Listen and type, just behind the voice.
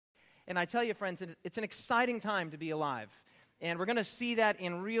And I tell you, friends, it's an exciting time to be alive. And we're going to see that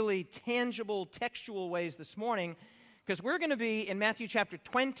in really tangible, textual ways this morning, because we're going to be in Matthew chapter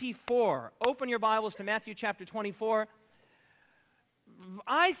 24. Open your Bibles to Matthew chapter 24.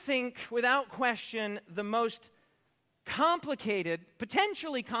 I think, without question, the most complicated,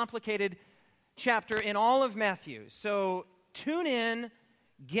 potentially complicated chapter in all of Matthew. So tune in,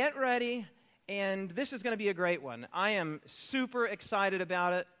 get ready, and this is going to be a great one. I am super excited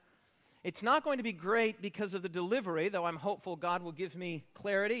about it. It's not going to be great because of the delivery, though I'm hopeful God will give me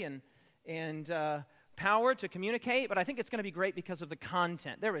clarity and power to communicate, but I think it's going to be great because of the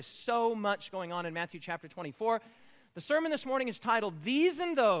content. There is so much going on in Matthew chapter 24. The sermon this morning is titled, These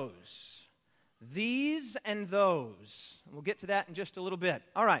and Those. These and Those. We'll get to that in just a little bit.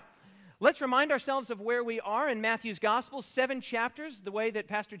 All right. Let's remind ourselves of where we are in Matthew's Gospel. 7 chapters, the way that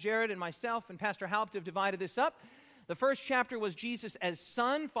Pastor Jared and myself and Pastor Haupt have divided this up. The first chapter was Jesus as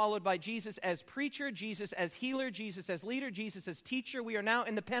Son, followed by Jesus as Preacher, Jesus as Healer, Jesus as Leader, Jesus as Teacher. We are now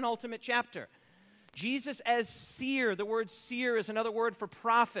in the penultimate chapter. Jesus as Seer. The word seer is another word for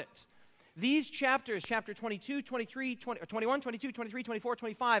prophet. These chapters, chapter 22, 23, 21, 22, 23, 24,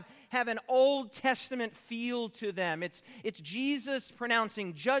 25, have an Old Testament feel to them. It's Jesus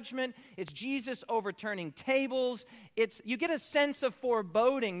pronouncing judgment. It's Jesus overturning tables. You get a sense of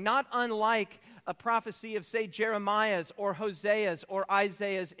foreboding, not unlike a prophecy of, say, Jeremiah's or Hosea's or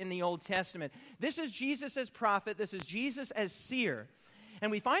Isaiah's in the Old Testament. This is Jesus as prophet. This is Jesus as seer.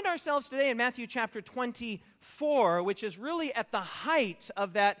 And we find ourselves today in Matthew chapter 24, which is really at the height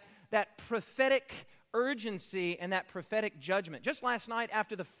of that prophetic urgency and that prophetic judgment. Just last night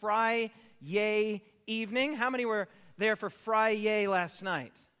after the Fry-Yay evening, how many were there for Fry-Yay last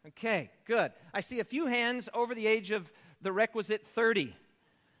night? Okay, good. I see a few hands over the age of the requisite 30,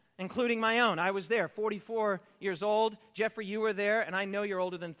 including my own. I was there, 44 years old. Jeffrey, you were there, and I know you're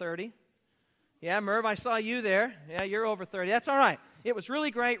older than 30. Yeah, Merv, I saw you there. Yeah, you're over 30. That's all right. It was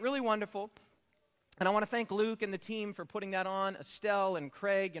really great, really wonderful. And I want to thank Luke and the team for putting that on, Estelle and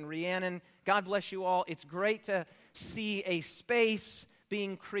Craig and Rhiannon. God bless you all. It's great to see a space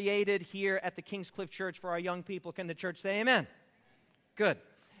being created here at the Kingscliff Church for our young people. Can the church say amen? Good.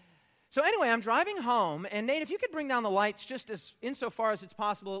 So anyway, I'm driving home, and Nate, if you could bring down the lights just as insofar as it's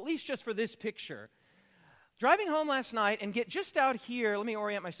possible, at least just for this picture. Driving home last night and get just out here, let me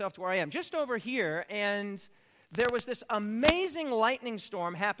orient myself to where I am, just over here, and there was this amazing lightning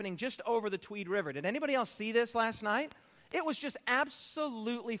storm happening just over the Tweed River. Did anybody else see this last night? It was just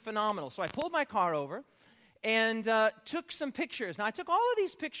absolutely phenomenal. So I pulled my car over and took some pictures. Now, I took all of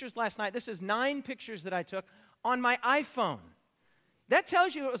these pictures last night. This is 9 pictures that I took on my iPhone. That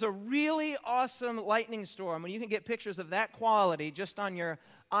tells you it was a really awesome lightning storm when you can get pictures of that quality just on your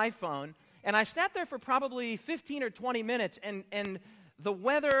iPhone. And I sat there for probably 15 or 20 minutes, and the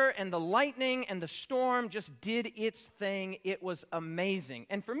weather and the lightning and the storm just did its thing. It was amazing.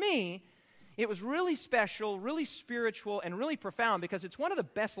 And for me, it was really special, really spiritual, and really profound because it's one of the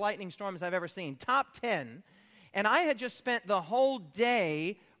best lightning storms I've ever seen. Top 10. And I had just spent the whole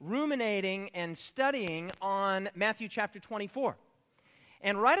day ruminating and studying on Matthew chapter 24.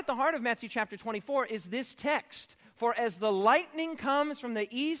 And right at the heart of Matthew chapter 24 is this text. For as the lightning comes from the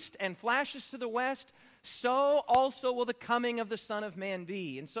east and flashes to the west, so also will the coming of the Son of Man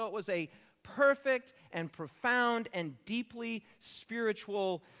be. And so it was a perfect and profound and deeply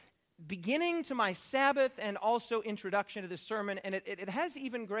spiritual beginning to my Sabbath and also introduction to this sermon. And it has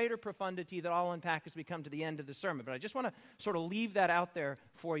even greater profundity that I'll unpack as we come to the end of the sermon. But I just want to sort of leave that out there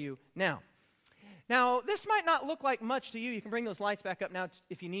for you now. Now, this might not look like much to you. You can bring those lights back up now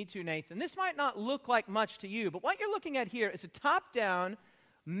if you need to, Nathan. This might not look like much to you, but what you're looking at here is a top-down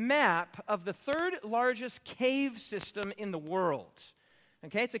map of the third largest cave system in the world.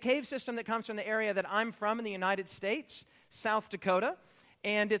 Okay, it's a cave system that comes from the area that I'm from in the United States, South Dakota,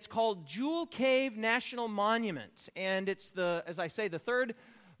 and it's called Jewel Cave National Monument, and it's as I say, the third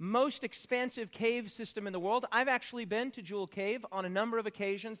most expansive cave system in the world. I've actually been to Jewel Cave on a number of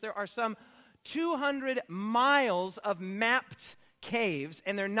occasions. There are some 200 miles of mapped caves,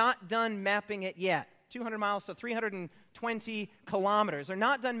 and they're not done mapping it yet. 200 miles, so 320 kilometers. They're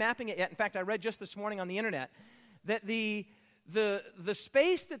not done mapping it yet. In fact, I read just this morning on the internet that the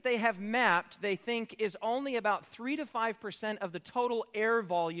space that they have mapped, they think, is only about 3 to 5% of the total air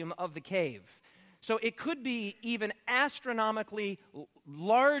volume of the cave. So it could be even astronomically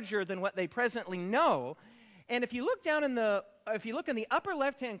larger than what they presently know. And if you look down in the upper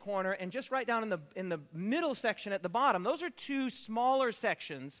left-hand corner and just right down in the middle section at the bottom, those are 2 smaller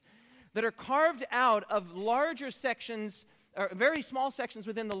sections that are carved out of larger sections, or very small sections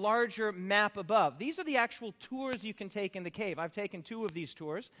within the larger map above. These are the actual tours you can take in the cave. I've taken 2 of these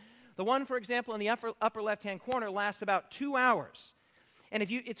tours. The one, for example, in the upper left-hand corner lasts about 2 hours. And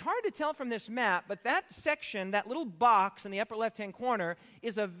it's hard to tell from this map, but that section, that little box in the upper left-hand corner,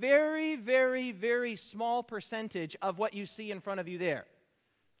 is a very, very, very small percentage of what you see in front of you there.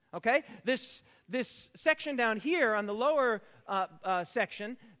 Okay? This section down here on the lower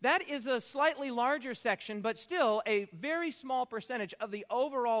section, that is a slightly larger section, but still a very small percentage of the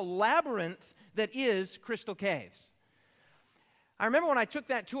overall labyrinth that is Crystal Caves. I remember when I took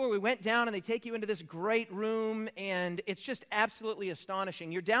that tour, we went down and they take you into this great room, and it's just absolutely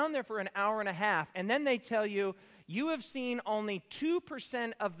astonishing. You're down there for an hour and a half, and then they tell you, you have seen only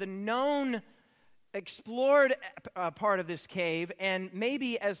 2% of the known explored part of this cave, and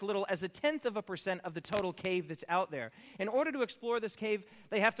maybe as little as 0.1% of the total cave that's out there. In order to explore this cave,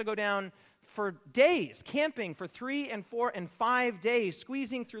 they have to go down for days, camping for 3 and 4 and 5 days,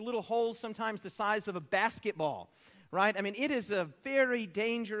 squeezing through little holes sometimes the size of a basketball. Right? I mean, it is a very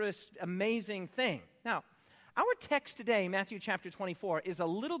dangerous, amazing thing. Now, our text today, Matthew chapter 24, is a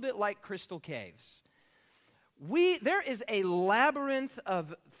little bit like Crystal Caves. There is a labyrinth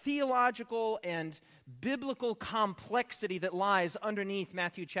of theological and biblical complexity that lies underneath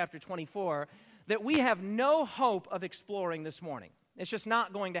Matthew chapter 24 that we have no hope of exploring this morning. It's just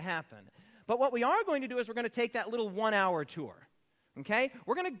not going to happen. But what we are going to do is we're going to take that little 1-hour tour. Okay?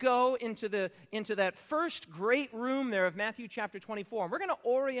 We're going to go into that first great room there of Matthew chapter 24. And we're going to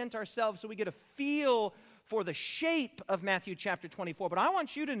orient ourselves so we get a feel for the shape of Matthew chapter 24. But I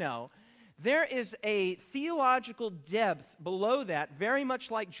want you to know there is a theological depth below that, very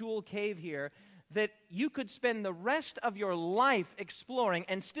much like Jewel Cave here, that you could spend the rest of your life exploring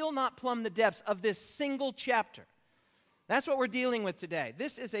and still not plumb the depths of this single chapter. That's what we're dealing with today.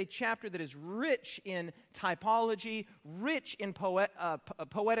 This is a chapter that is rich in typology, rich in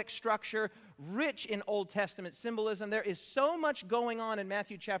poetic structure, rich in Old Testament symbolism. There is so much going on in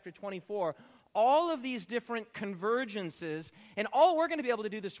Matthew chapter 24, all of these different convergences, and all we're going to be able to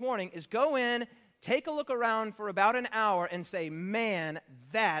do this morning is go in, take a look around for about an hour, and say, man,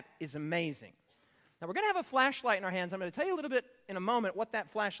 that is amazing. Now, we're going to have a flashlight in our hands. I'm going to tell you a little bit in a moment what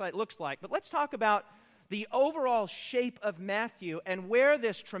that flashlight looks like, but let's talk about the overall shape of Matthew and where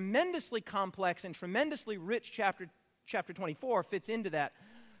this tremendously complex and tremendously rich chapter 24 fits into that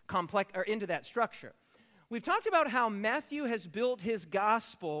complex or into that structure. We've talked about how Matthew has built his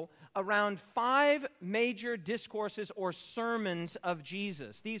gospel around 5 major discourses or sermons of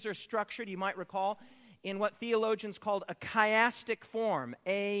Jesus. These are structured, you might recall, in what theologians called a chiastic form,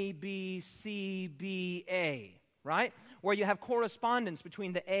 A, B, C, B, A, right? Where you have correspondence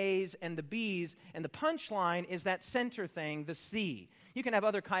between the A's and the B's, and the punchline is that center thing, the C. You can have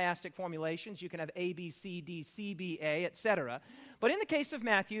other chiastic formulations. You can have A, B, C, D, C, B, A, etc. But in the case of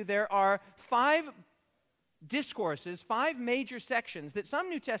Matthew, there are 5 discourses, 5 major sections that some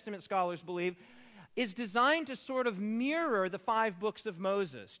New Testament scholars believe is designed to sort of mirror the 5 books of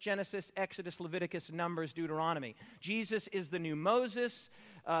Moses, Genesis, Exodus, Leviticus, Numbers, Deuteronomy. Jesus is the new Moses.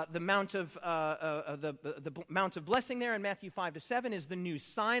 The Mount of Blessing there in Matthew 5-7 is the new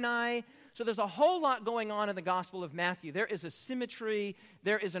Sinai. So there's a whole lot going on in the Gospel of Matthew. There is a symmetry,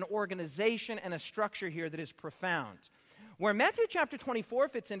 there is an organization and a structure here that is profound. Where Matthew chapter 24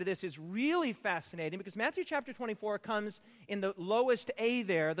 fits into this is really fascinating because Matthew chapter 24 comes in the lowest A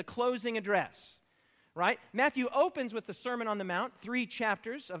there, the closing address. Right? Matthew opens with the Sermon on the Mount, 3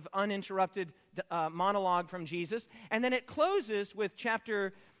 chapters of uninterrupted monologue from Jesus, and then it closes with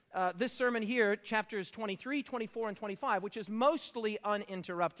this sermon here, chapters 23, 24, and 25, which is mostly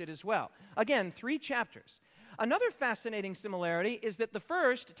uninterrupted as well. Again, 3 chapters. Another fascinating similarity is that the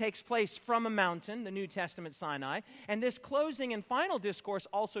first takes place from a mountain, the New Testament Sinai, and this closing and final discourse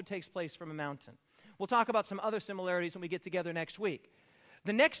also takes place from a mountain. We'll talk about some other similarities when we get together next week.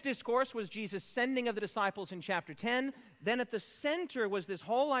 The next discourse was Jesus' sending of the disciples in chapter 10. Then at the center was this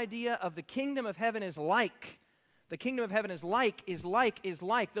whole idea of the kingdom of heaven is like. The kingdom of heaven is like.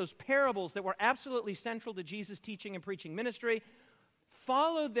 Those parables that were absolutely central to Jesus' teaching and preaching ministry,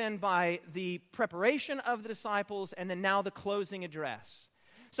 followed then by the preparation of the disciples and then now the closing address.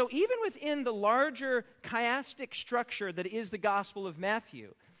 So even within the larger chiastic structure that is the Gospel of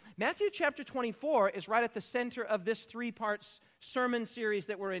Matthew, Matthew chapter 24 is right at the center of this 3-part sermon series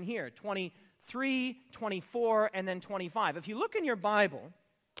that we're in here, 23, 24, and then 25. If you look in your Bible,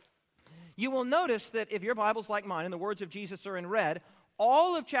 you will notice that if your Bible's like mine and the words of Jesus are in red,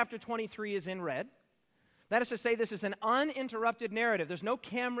 all of chapter 23 is in red. That is to say, this is an uninterrupted narrative. There's no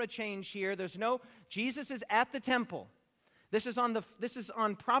camera change here. Jesus is at the temple. This is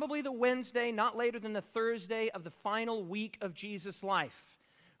on probably the Wednesday, not later than the Thursday of the final week of Jesus' life.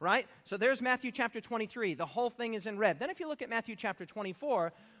 Right? So there's Matthew chapter 23. The whole thing is in red. Then if you look at Matthew chapter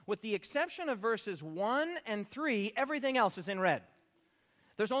 24, With the exception of verses 1 and 3, everything else is in red.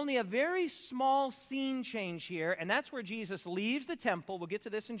 There's only a very small scene change here, and that's where Jesus leaves the temple, we'll get to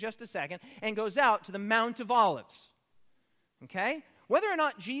this in just a second, and goes out to the Mount of Olives. Okay? Whether or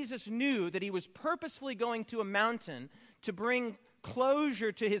not Jesus knew that he was purposefully going to a mountain to bring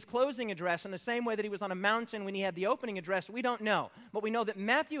closure to his closing address in the same way that he was on a mountain when he had the opening address, we don't know. But we know that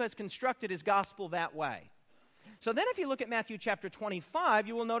Matthew has constructed his gospel that way. So then if you look at Matthew chapter 25,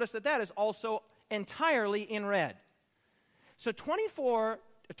 you will notice that that is also entirely in red. So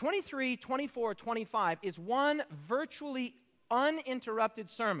 23, 24, 25 is one virtually uninterrupted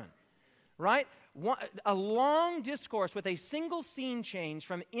sermon, right? A long discourse with a single scene change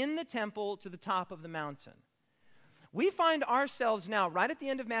from in the temple to the top of the mountain. We find ourselves now right at the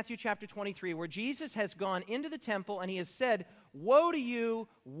end of Matthew chapter 23 where Jesus has gone into the temple and he has said, woe to you,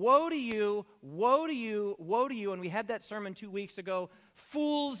 woe to you, woe to you, woe to you. And we had that sermon 2 weeks ago,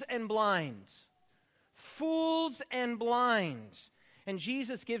 fools and blind. Fools and blind. And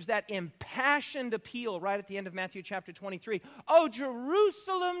Jesus gives that impassioned appeal right at the end of Matthew chapter 23. Oh,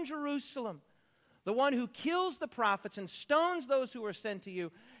 Jerusalem, Jerusalem, the one who kills the prophets and stones those who are sent to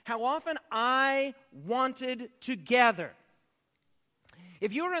you, how often I wanted to gather.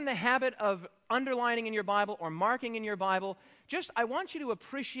 If you're in the habit of underlining in your Bible or marking in your Bible, I want you to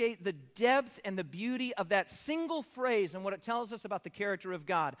appreciate the depth and the beauty of that single phrase and what it tells us about the character of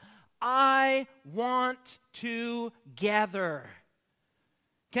God. I want to gather.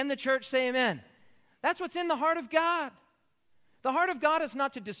 Can the church say amen? That's what's in the heart of God. The heart of God is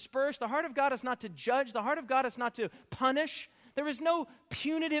not to disperse. The heart of God is not to judge. The heart of God is not to punish. There is no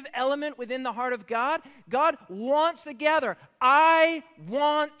punitive element within the heart of God. God wants to gather. I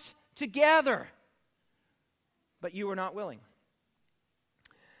want to gather. But you were not willing.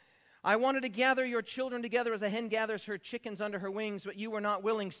 I wanted to gather your children together as a hen gathers her chickens under her wings, but you were not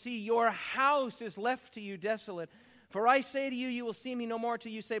willing. See, your house is left to you desolate. For I say to you, you will see me no more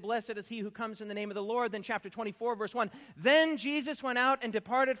till you say, blessed is he who comes in the name of the Lord. Then chapter 24, verse 1. Then Jesus went out and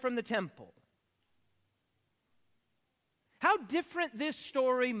departed from the temple. How different this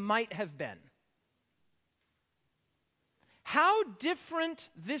story might have been. How different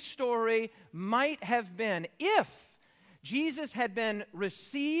this story might have been if Jesus had been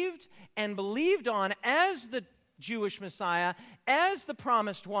received and believed on as the Jewish Messiah, as the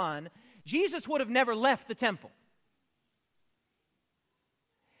promised one. Jesus would have never left the temple,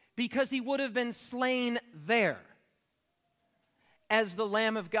 because he would have been slain there as the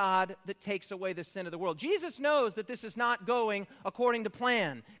Lamb of God that takes away the sin of the world. Jesus knows that this is not going according to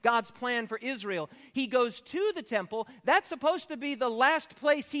plan, God's plan for Israel. He goes to the temple. That's supposed to be the last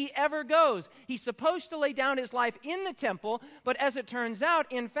place he ever goes. He's supposed to lay down his life in the temple, but as it turns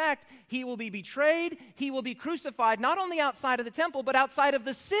out, in fact, he will be betrayed, he will be crucified, not only outside of the temple, but outside of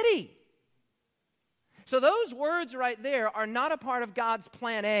the city. So those words right there are not a part of God's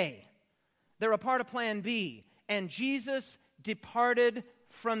plan A. They're a part of plan B. And Jesus departed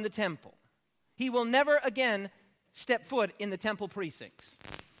from the temple. He will never again step foot in the temple precincts.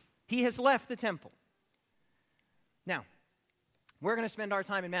 He has left the temple. Now, we're going to spend our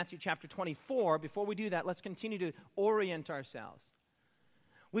time in Matthew chapter 24. Before we do that, let's continue to orient ourselves.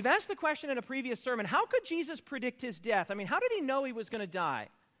 We've asked the question in a previous sermon, how could Jesus predict his death? I mean, how did he know he was going to die?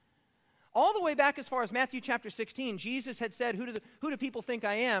 All the way back as far as Matthew chapter 16, Jesus had said, who do people think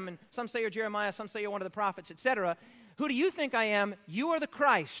I am? And some say you're Jeremiah, some say you're one of the prophets, etc. Who do you think I am? You are the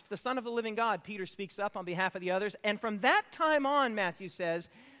Christ, the Son of the living God. Peter speaks up on behalf of the others. And from that time on, Matthew says,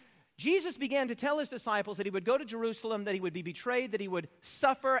 Jesus began to tell his disciples that he would go to Jerusalem, that he would be betrayed, that he would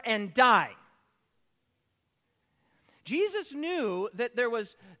suffer and die. Jesus knew that there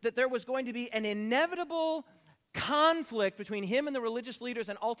was going to be an inevitable conflict between him and the religious leaders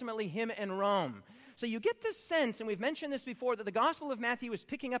and ultimately him and Rome. So you get this sense, and we've mentioned this before, that the Gospel of Matthew is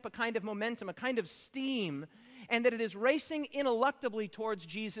picking up a kind of momentum, a kind of steam, and that it is racing ineluctably towards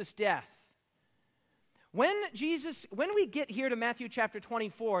Jesus' death. When we get here to Matthew chapter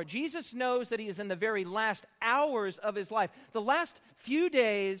 24, Jesus knows that he is in the very last hours of his life, the last few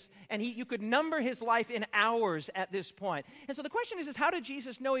days, and you could number his life in hours at this point. And so the question is how did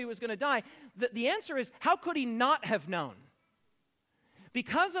Jesus know he was going to die? The answer is, how could he not have known?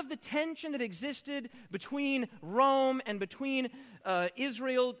 Because of the tension that existed between Rome and between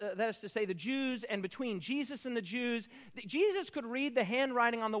Israel, that is to say the Jews, and between Jesus and the Jews, Jesus could read the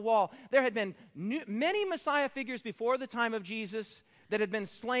handwriting on the wall. There had been many Messiah figures before the time of Jesus, that had been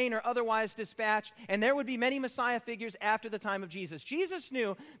slain or otherwise dispatched, and there would be many Messiah figures after the time of Jesus. Jesus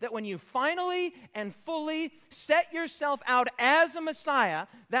knew that when you finally and fully set yourself out as a Messiah,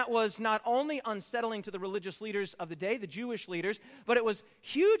 that was not only unsettling to the religious leaders of the day, the Jewish leaders, but it was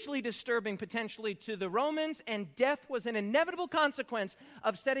hugely disturbing potentially to the Romans, and death was an inevitable consequence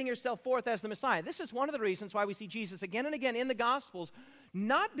of setting yourself forth as the Messiah. This is one of the reasons why we see Jesus again and again in the Gospels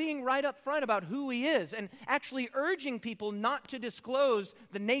not being right up front about who he is and actually urging people not to disclose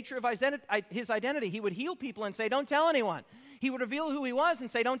the nature of his identity. He would heal people and say, don't tell anyone. He would reveal who he was and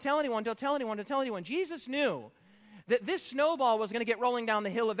say, don't tell anyone, don't tell anyone, don't tell anyone. Jesus knew that this snowball was going to get rolling down the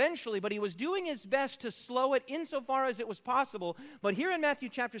hill eventually, but he was doing his best to slow it insofar as it was possible. But here in Matthew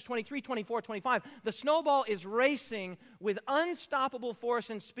chapters 23, 24, 25, the snowball is racing with unstoppable force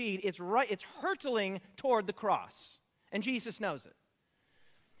and speed. It's hurtling toward the cross, and Jesus knows it.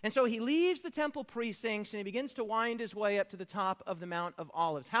 And so he leaves the temple precincts and he begins to wind his way up to the top of the Mount of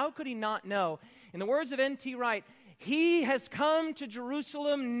Olives. How could he not know? In the words of N.T. Wright, he has come to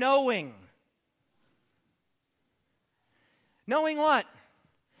Jerusalem knowing. Knowing what?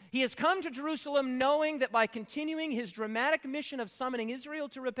 He has come to Jerusalem knowing that by continuing his dramatic mission of summoning Israel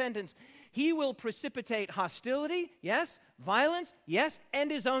to repentance, he will precipitate hostility, yes, violence, yes,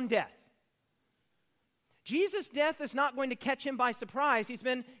 and his own death. Jesus' death is not going to catch him by surprise. He's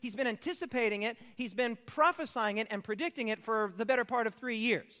been anticipating it. He's been prophesying it and predicting it for the better part of 3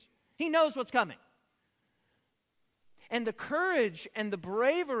 years. He knows what's coming. And the courage and the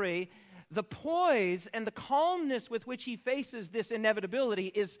bravery, the poise and the calmness with which he faces this inevitability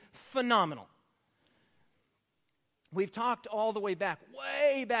is phenomenal. We've talked all the way back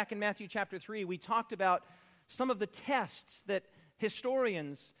in Matthew chapter 3, we talked about some of the tests that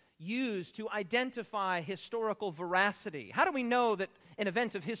historians use to identify historical veracity. How do we know that an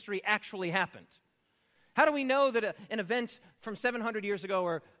event of history actually happened? How do we know that an event from 700 years ago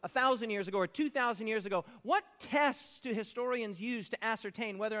or 1,000 years ago or 2,000 years ago, what tests do historians use to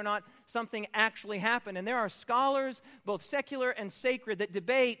ascertain whether or not something actually happened? And there are scholars, both secular and sacred, that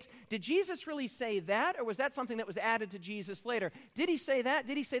debate, did Jesus really say that, or was that something that was added to Jesus later? Did he say that?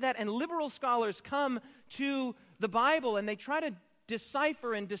 Did he say that? And liberal scholars come to the Bible and they try to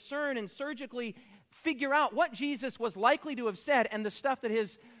decipher and discern and surgically figure out what Jesus was likely to have said and the stuff that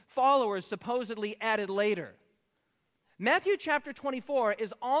his followers supposedly added later. Matthew chapter 24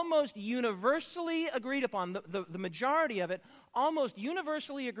 is almost universally agreed upon, the majority of it, almost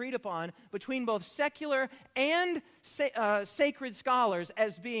universally agreed upon between both secular and sacred scholars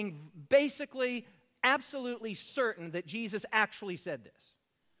as being basically absolutely certain that Jesus actually said this.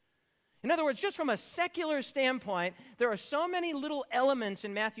 In other words, just from a secular standpoint, there are so many little elements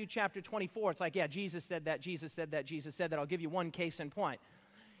in Matthew chapter 24. It's like, yeah, Jesus said that, Jesus said that, Jesus said that. I'll give you one case in point.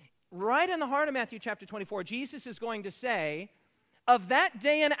 Right in the heart of Matthew chapter 24, Jesus is going to say, of that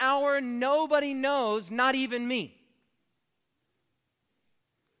day and hour nobody knows, not even me.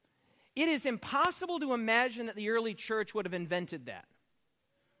 It is impossible to imagine that the early church would have invented that.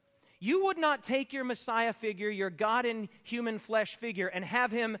 You would not take your Messiah figure, your God in human flesh figure, and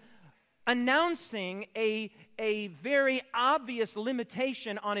have him announcing a very obvious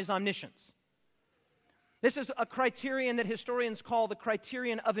limitation on his omniscience. This is a criterion that historians call the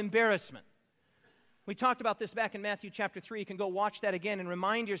criterion of embarrassment. We talked about this back in Matthew chapter 3. You can go watch that again and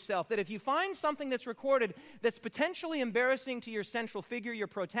remind yourself that if you find something that's recorded that's potentially embarrassing to your central figure, your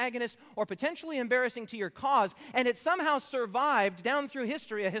protagonist, or potentially embarrassing to your cause, and it somehow survived down through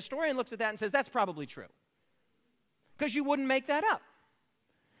history, a historian looks at that and says, that's probably true. Because you wouldn't make that up.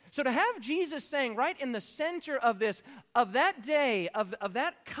 So to have Jesus saying right in the center of this, of that day, of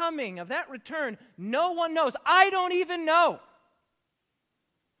that coming, of that return, no one knows. I don't even know.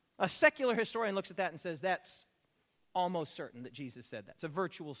 A secular historian looks at that and says, that's almost certain that Jesus said that. It's a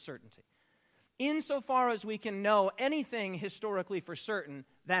virtual certainty. Insofar as we can know anything historically for certain,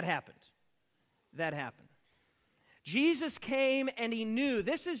 that happened. That happened. Jesus came and he knew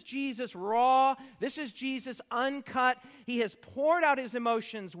this is Jesus raw, this is Jesus uncut. He has poured out his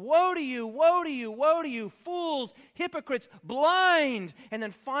emotions. Woe to you, woe to you, woe to you, fools, hypocrites, blind. And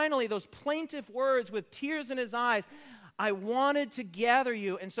then finally those plaintive words with tears in his eyes, I wanted to gather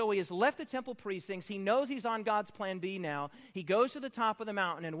you. And so he has left the temple precincts. He knows he's on God's plan B now. He goes to the top of the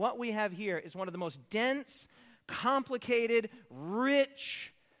mountain, and what we have here is one of the most dense, complicated,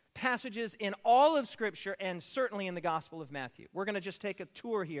 rich passages in all of Scripture, and certainly in the Gospel of Matthew. We're going to just take a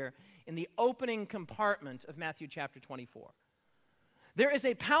tour here in the opening compartment of Matthew chapter 24. There is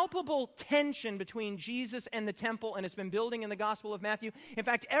a palpable tension between Jesus and the temple, and it's been building in the Gospel of Matthew. In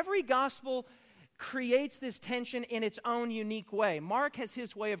fact, every Gospel creates this tension in its own unique way. Mark has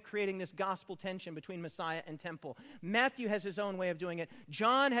his way of creating this gospel tension between Messiah and temple. Matthew has his own way of doing it.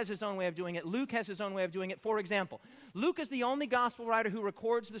 John has his own way of doing it. Luke has his own way of doing it. For example, Luke is the only gospel writer who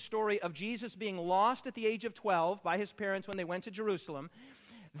records the story of Jesus being lost at the age of 12 by his parents when they went to Jerusalem.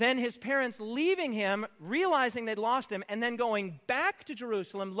 Then his parents leaving him, realizing they'd lost him, and then going back to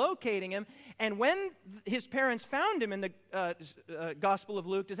Jerusalem, locating him. And when his parents found him in the Gospel of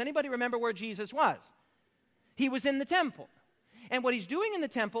Luke, does anybody remember where Jesus was? He was in the temple. And what he's doing in the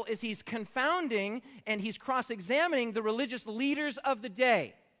temple is he's confounding and he's cross-examining the religious leaders of the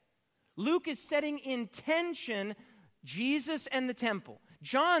day. Luke is setting in tension Jesus and the temple.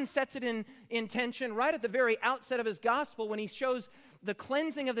 John sets it in tension right at the very outset of his gospel when he shows the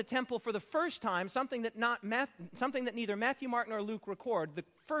cleansing of the temple for the first time, something that neither Matthew, Mark, nor Luke record, the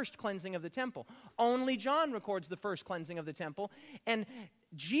first cleansing of the temple. Only John records the first cleansing of the temple. And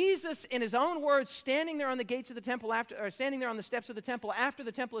Jesus, in his own words, standing there on the gates of the temple, standing there on the steps of the temple after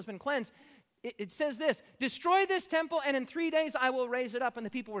the temple has been cleansed, it says this, "Destroy this temple, and in 3 days I will raise it up." And the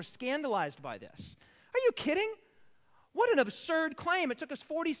people were scandalized by this. Are you kidding? What an absurd claim. It took us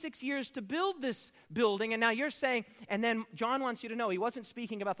 46 years to build this building, and now you're saying, and then John wants you to know he wasn't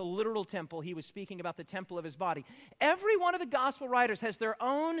speaking about the literal temple, he was speaking about the temple of his body. Every one of the gospel writers has their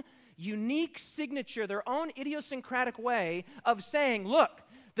own unique signature, their own idiosyncratic way of saying, look,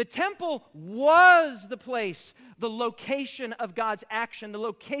 the temple was the place, the location of God's action, the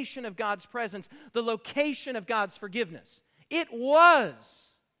location of God's presence, the location of God's forgiveness. It was.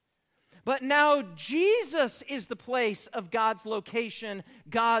 But now Jesus is the place of God's location,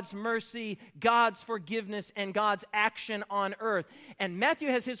 God's mercy, God's forgiveness, and God's action on earth. And Matthew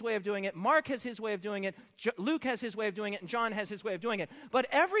has his way of doing it, Mark has his way of doing it, Luke has his way of doing it, and John has his way of doing it. But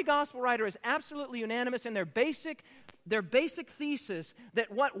every gospel writer is absolutely unanimous in their basic thesis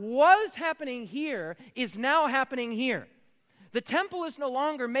that what was happening here is now happening here. The temple is no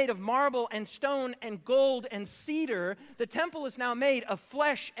longer made of marble and stone and gold and cedar. The temple is now made of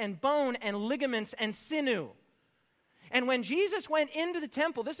flesh and bone and ligaments and sinew. And when Jesus went into the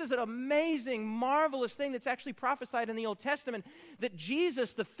temple, this is an amazing, marvelous thing that's actually prophesied in the Old Testament, that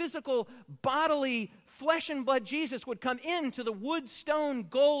Jesus, the physical, bodily, flesh and blood Jesus, would come into the wood, stone,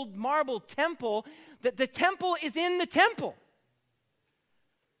 gold, marble temple, that the temple is in the temple.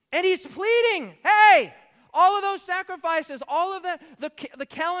 And he's pleading, hey, all of those sacrifices, all of the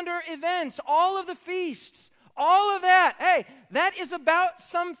calendar events, all of the feasts, all of that, hey, that is about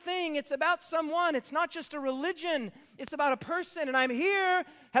something. It's about someone. It's not just a religion. It's about a person. And I'm here.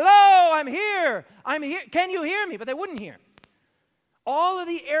 Hello, I'm here. I'm here. Can you hear me? But they wouldn't hear. All of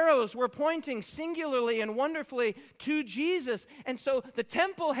the arrows were pointing singularly and wonderfully to Jesus. And so the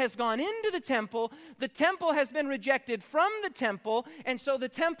temple has gone into the temple. The temple has been rejected from the temple. And so the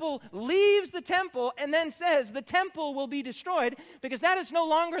temple leaves the temple and then says the temple will be destroyed because that is no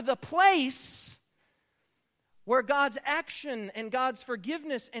longer the place where God's action and God's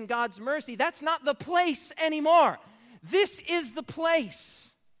forgiveness and God's mercy, that's not the place anymore. This is the place.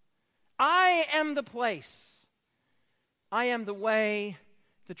 I am the place. I am the way,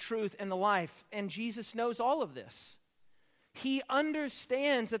 the truth, and the life. And Jesus knows all of this. He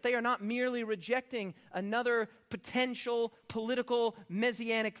understands that they are not merely rejecting another potential political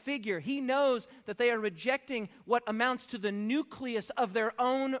messianic figure. He knows that they are rejecting what amounts to the nucleus of their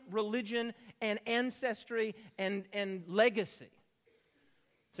own religion and ancestry and legacy.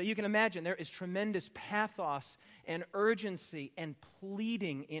 So you can imagine there is tremendous pathos and urgency and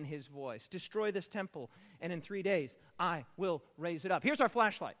pleading in his voice. Destroy this temple, and in 3 days I will raise it up. Here's our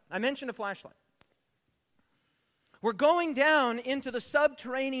flashlight. I mentioned a flashlight. We're going down into the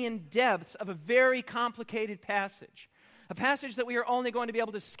subterranean depths of a very complicated passage. A passage that we are only going to be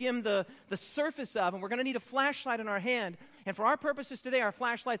able to skim the surface of, and we're going to need a flashlight in our hand. And for our purposes today, our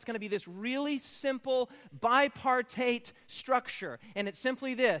flashlight's going to be this really simple bipartite structure. And it's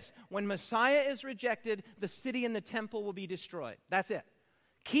simply this: when Messiah is rejected, the city and the temple will be destroyed. That's it.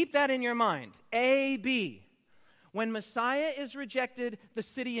 Keep that in your mind. A, B. When Messiah is rejected, the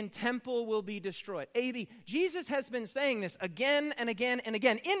city and temple will be destroyed. A, B. Jesus has been saying this again and again and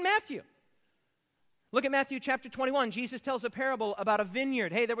again in Matthew. Look at Matthew chapter 21. Jesus tells a parable about a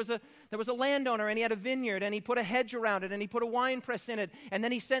vineyard. Hey, there was a landowner, and he had a vineyard, and he put a hedge around it, and he put a wine press in it, and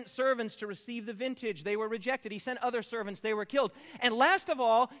then he sent servants to receive the vintage. They were rejected. He sent other servants. They were killed. And last of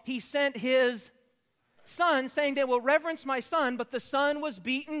all, he sent his son, saying, they will reverence my son, but the son was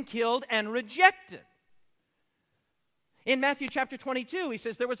beaten, killed, and rejected. In Matthew chapter 22, he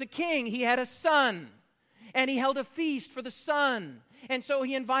says there was a king, he had a son, and he held a feast for the son. And so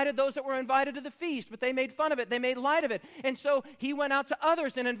he invited those that were invited to the feast, but they made fun of it. They made light of it. And so he went out to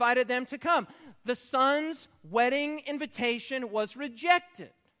others and invited them to come. The son's wedding invitation was rejected.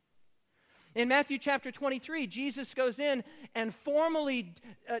 In Matthew chapter 23, Jesus goes in and formally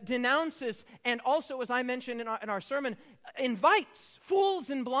denounces, and also, as I mentioned in our sermon, invites. Fools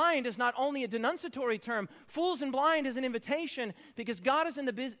and blind is not only a denunciatory term. Fools and blind is an invitation because God is in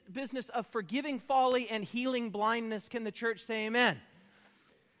the business of forgiving folly and healing blindness. Can the church say amen?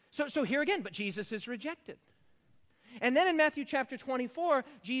 So here again, but Jesus is rejected. And then in Matthew chapter 24,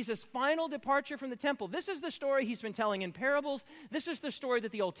 Jesus' final departure from the temple. This is the story he's been telling in parables. This is the story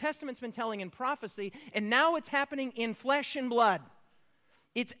that the Old Testament's been telling in prophecy. And now it's happening in flesh and blood.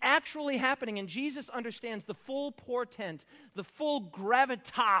 It's actually happening, and Jesus understands the full portent, the full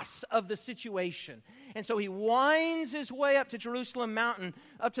gravitas of the situation. And so he winds his way up to Jerusalem mountain,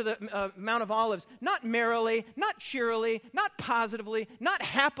 up to the Mount of Olives, not merrily, not cheerily, not positively, not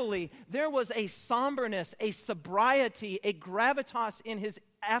happily. There was a somberness, a sobriety, a gravitas in his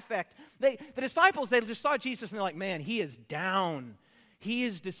affect. The disciples, they just saw Jesus, and they're like, man, he is down. He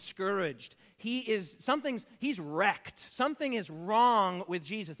is discouraged. He's wrecked. Something is wrong with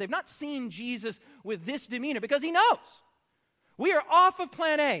Jesus. They've not seen Jesus with this demeanor because he knows. We are off of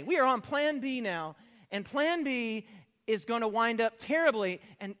plan A. We are on plan B now. And plan B is going to wind up terribly.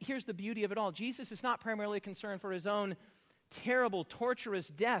 And here's the beauty of it all. Jesus is not primarily concerned for his own terrible, torturous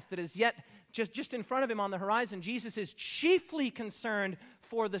death that is yet just in front of him on the horizon. Jesus is chiefly concerned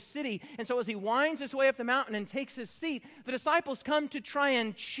for the city. And so as he winds his way up the mountain and takes his seat, the disciples come to try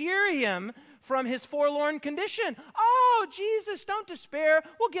and cheer him from his forlorn condition. Oh, Jesus, don't despair.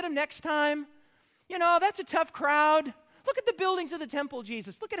 We'll get him next time. You know, that's a tough crowd. Look at the buildings of the temple,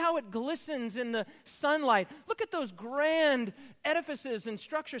 Jesus. Look at how it glistens in the sunlight. Look at those grand edifices and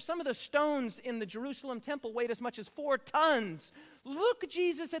structures. Some of the stones in the Jerusalem temple weighed as much as 4 tons. Look,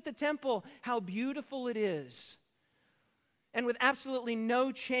 Jesus, at the temple, how beautiful it is. And with absolutely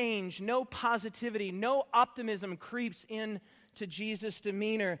no change, no positivity, no optimism creeps into Jesus'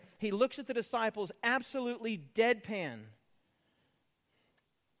 demeanor. He looks at the disciples absolutely deadpan.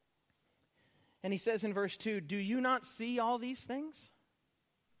 And he says in verse 2, do you not see all these things?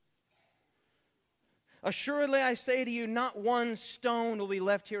 Assuredly, I say to you, not one stone will be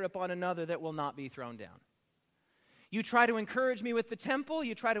left here upon another that will not be thrown down. You try to encourage me with the temple.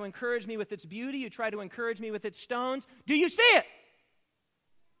 You try to encourage me with its beauty. You try to encourage me with its stones. Do you see it?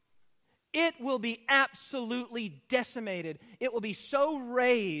 It will be absolutely decimated. It will be so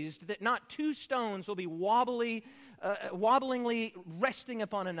razed that not 2 stones will be wobblingly resting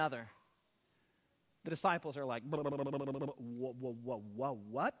upon another. The disciples are like,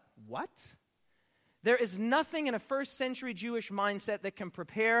 what? There is nothing in a first century Jewish mindset that can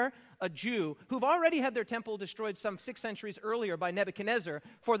prepare a Jew who've already had their temple destroyed some 6 centuries earlier by Nebuchadnezzar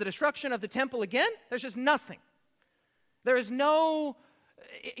for the destruction of the temple again. There's just nothing. There is no...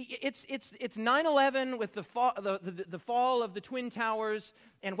 It's 9/11 with the fall of the Twin Towers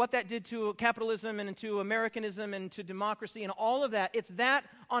and what that did to capitalism and to Americanism and to democracy and all of that. It's that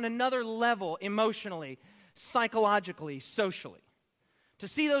on another level, emotionally, psychologically, socially. To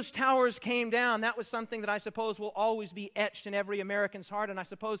see those towers came down, that was something that I suppose will always be etched in every American's heart, and I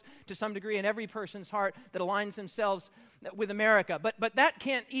suppose to some degree in every person's heart that aligns themselves with America. But that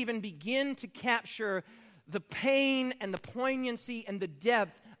can't even begin to capture the pain and the poignancy and the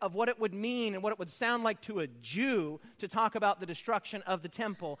depth of what it would mean and what it would sound like to a Jew to talk about the destruction of the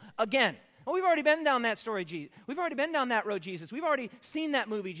temple again. Well, we've already been down that story, Jesus. We've already been down that road, Jesus. We've already seen that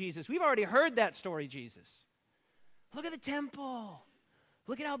movie, Jesus. We've already heard that story, Jesus. Look at the temple.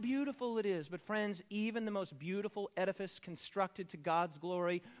 Look at how beautiful it is. But friends, even the most beautiful edifice constructed to God's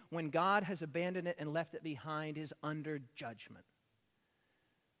glory, when God has abandoned it and left it behind, is under judgment.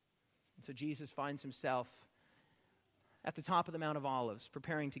 And so Jesus finds himself at the top of the Mount of Olives,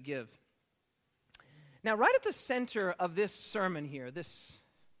 preparing to give. Now, right at the center of this sermon here, this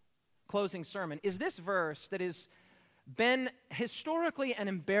closing sermon, is this verse that has been historically an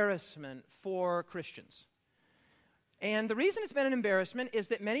embarrassment for Christians. And the reason it's been an embarrassment is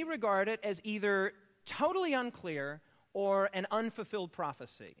that many regard it as either totally unclear or an unfulfilled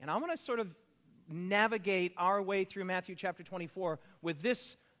prophecy. And I want to sort of navigate our way through Matthew chapter 24 with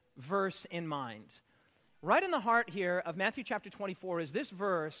this verse in mind. Right in the heart here of Matthew chapter 24 is this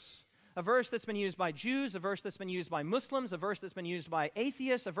verse, a verse that's been used by Jews, a verse that's been used by Muslims, a verse that's been used by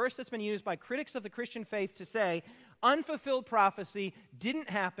atheists, a verse that's been used by critics of the Christian faith to say, unfulfilled prophecy, didn't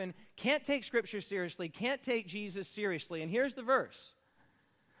happen, can't take Scripture seriously, can't take Jesus seriously. And here's the verse.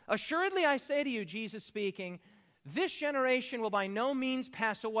 Assuredly I say to you, Jesus speaking, this generation will by no means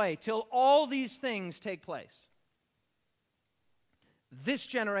pass away till all these things take place. this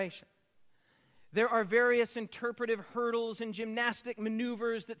generation. There are various interpretive hurdles and gymnastic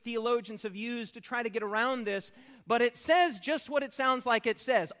maneuvers that theologians have used to try to get around this, but it says just what it sounds like it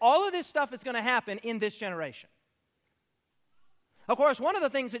says. All of this stuff is going to happen in this generation. Of course, one of the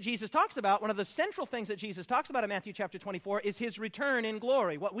things that Jesus talks about, one of the central things that Jesus talks about in Matthew chapter 24 is his return in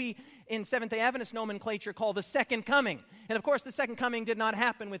glory, what we in Seventh-day Adventist nomenclature call the second coming. And of course, the second coming did not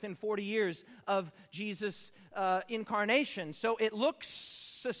happen within 40 years of Jesus' incarnation, so it looks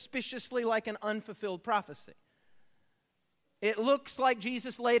suspiciously like an unfulfilled prophecy. It looks like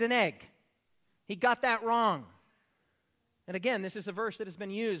Jesus laid an egg. He got that wrong. And again, this is a verse that has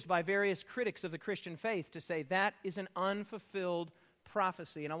been used by various critics of the Christian faith to say that is an unfulfilled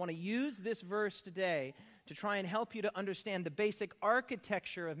prophecy. And I want to use this verse today to try and help you to understand the basic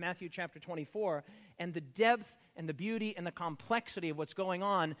architecture of Matthew chapter 24 and the depth and the beauty and the complexity of what's going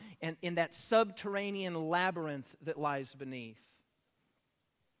on in that subterranean labyrinth that lies beneath.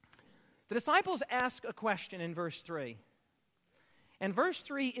 The disciples ask a question in verse 3. And verse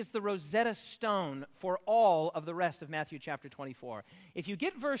 3 is the Rosetta Stone for all of the rest of Matthew chapter 24. If you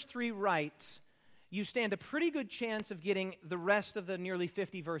get verse 3 right, you stand a pretty good chance of getting the rest of the nearly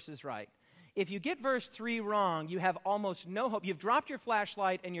 50 verses right. If you get verse 3 wrong, you have almost no hope. You've dropped your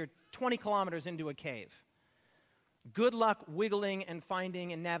flashlight and you're 20 kilometers into a cave. Good luck wiggling and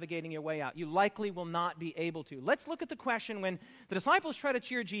finding and navigating your way out. You likely will not be able to. Let's look at the question when the disciples try to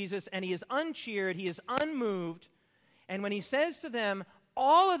cheer Jesus and he is uncheered, he is unmoved, and when he says to them,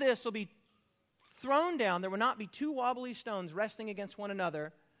 all of this will be thrown down, there will not be two wobbly stones resting against one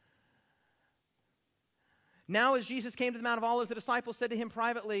another. Now as Jesus came to the Mount of Olives, the disciples said to him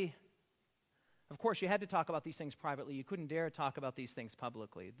privately, of course you had to talk about these things privately, you couldn't dare talk about these things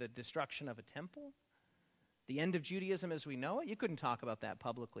publicly. The destruction of a temple, the end of Judaism as we know it, you couldn't talk about that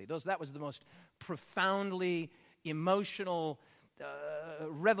publicly. That was the most profoundly emotional,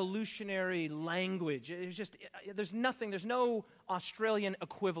 revolutionary language. It's just, there's no Australian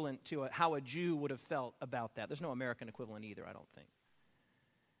equivalent to it, how a Jew would have felt about that. There's no American equivalent either, I don't think.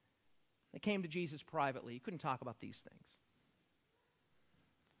 They came to Jesus privately. He couldn't talk about these things.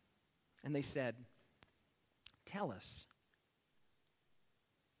 And they said, tell us,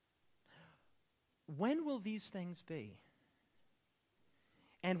 when will these things be?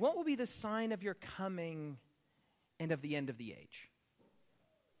 And what will be the sign of your coming and of the end of the age?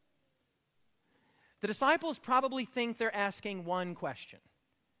 The disciples probably think they're asking one question.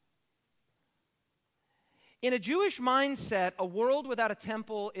 In a Jewish mindset, a world without a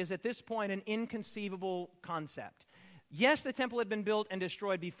temple is at this point an inconceivable concept. Yes, the temple had been built and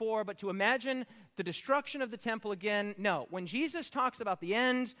destroyed before, but to imagine the destruction of the temple again, no. When Jesus talks about the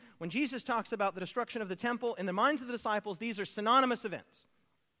end, when Jesus talks about the destruction of the temple, in the minds of the disciples, these are synonymous events.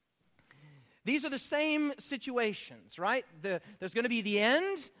 These are the same situations, right? There's going to be the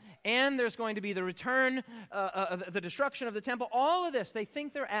end, and there's going to be the return, the destruction of the temple. All of this, they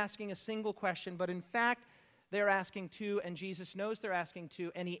think they're asking a single question, but in fact, they're asking two, and Jesus knows they're asking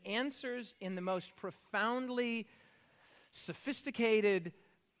two, and he answers in the most profoundly sophisticated,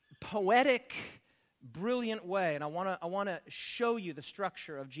 poetic, brilliant way. And I want to show you the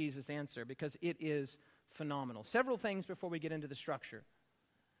structure of Jesus' answer because it is phenomenal. Several things before we get into the structure.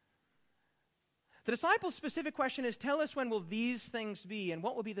 The disciples' specific question is, tell us when will these things be and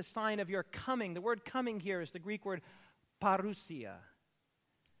what will be the sign of your coming. The word coming here is the Greek word parousia.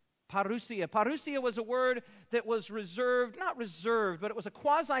 Parousia. Parousia was a word that was not reserved, but it was a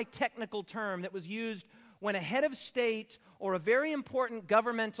quasi-technical term that was used when a head of state or a very important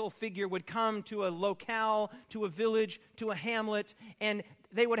governmental figure would come to a locale, to a village, to a hamlet, and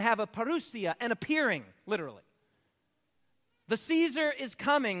they would have a parousia, an appearing, literally. The Caesar is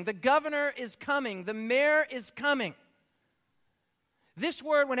coming, the governor is coming, the mayor is coming. This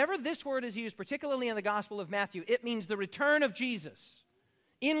word, whenever this word is used, particularly in the Gospel of Matthew, it means the return of Jesus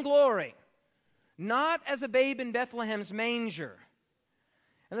in glory, not as a babe in Bethlehem's manger.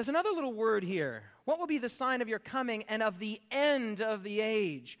 And there's another little word here. What will be the sign of your coming and of the end of the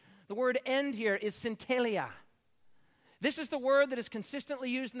age? The word end here is syntelia. This is the word that is consistently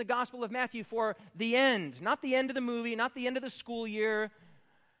used in the Gospel of Matthew for the end. Not the end of the movie, not the end of the school year,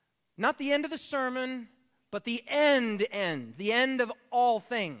 not the end of the sermon, but the end, the end of all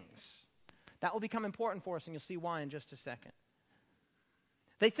things. That will become important for us, and you'll see why in just a second.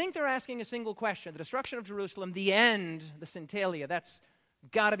 They think they're asking a single question. The destruction of Jerusalem, the end, the syntelia, that's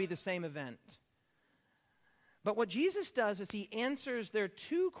got to be the same event. But what Jesus does is he answers their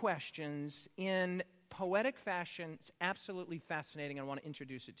two questions in poetic fashion. It's absolutely fascinating. I want to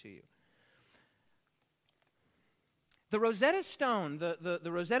introduce it to you. The Rosetta Stone,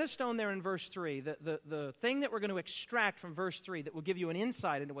 the Rosetta Stone there in verse 3, the thing that we're going to extract from verse 3 that will give you an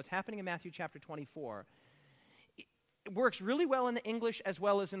insight into what's happening in Matthew chapter 24, it works really well in the English as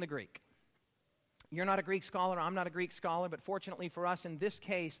well as in the Greek. You're not a Greek scholar, I'm not a Greek scholar, but fortunately for us, in this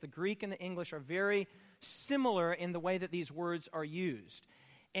case, the Greek and the English are very similar in the way that these words are used.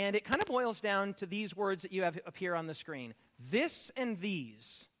 And it kind of boils down to these words that you have up here on the screen. This and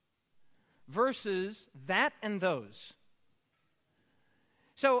these versus that and those.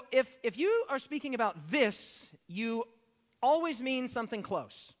 So if you are speaking about this, you always mean something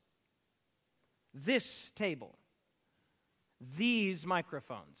close. This table. These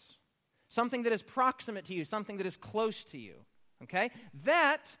microphones. Something that is proximate to you, something that is close to you. Okay?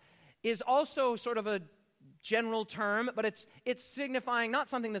 That is also sort of a general term, but it's signifying not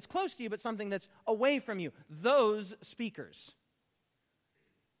something that's close to you, but something that's away from you. Those speakers.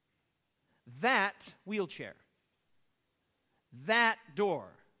 That wheelchair. That door.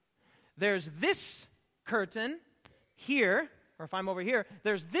 There's this curtain here, or if I'm over here,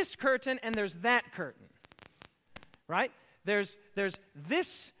 there's this curtain and there's that curtain. Right? There's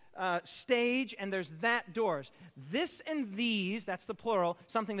this stage and there's that doors. This and these, that's the plural,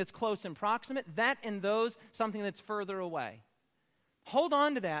 something that's close and proximate. That and those, something that's further away. Hold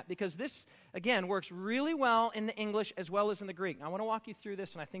on to that because this, again, works really well in the English as well as in the Greek. Now, I want to walk you through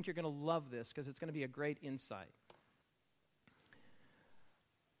this, and I think you're going to love this because it's going to be a great insight.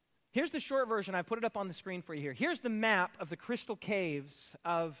 Here's the short version. I put it up on the screen for you here. Here's the map of the crystal caves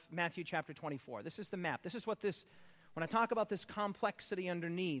of Matthew chapter 24. This is the map. This is what this, when I talk about this complexity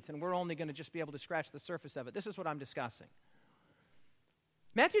underneath, and we're only going to just be able to scratch the surface of it, this is what I'm discussing.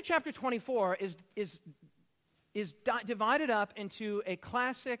 Matthew chapter 24 is divided up into a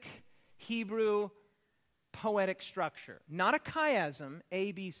classic Hebrew poetic structure. Not a chiasm,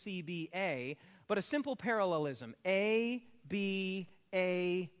 A, B, C, B, A, but a simple parallelism, A, B,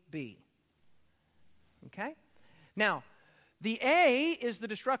 A, B. Okay? Now, the A is the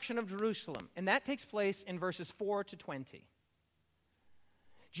destruction of Jerusalem, and that takes place in verses 4 to 20.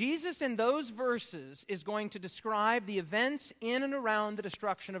 Jesus in those verses is going to describe the events in and around the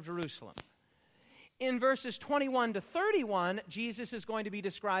destruction of Jerusalem. In verses 21 to 31, Jesus is going to be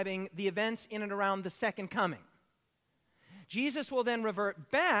describing the events in and around the second coming. Jesus will then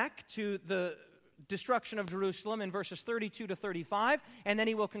revert back to the destruction of Jerusalem in verses 32 to 35, and then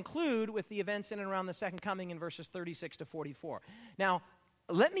he will conclude with the events in and around the second coming in verses 36 to 44. Now,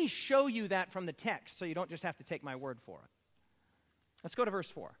 let me show you that from the text so you don't just have to take my word for it. Let's go to verse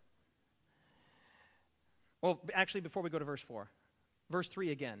 4. Well, actually, before we go to verse 4, verse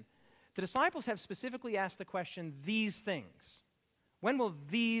 3 again. The disciples have specifically asked the question, these things. When will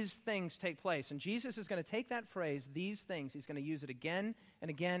these things take place? And Jesus is going to take that phrase, these things, he's going to use it again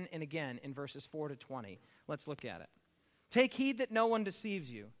and again and again in verses 4 to 20. Let's look at it. Take heed that no one deceives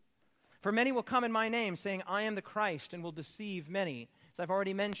you. For many will come in my name, saying, I am the Christ, and will deceive many. As I've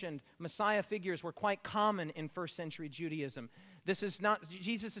already mentioned, Messiah figures were quite common in first century Judaism. This is not,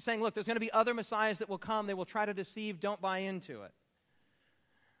 Jesus is saying, look, there's going to be other Messiahs that will come. They will try to deceive. Don't buy into it.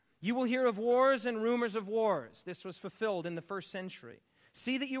 You will hear of wars and rumors of wars. This was fulfilled in the first century.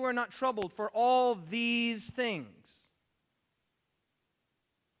 See that you are not troubled, for all these things,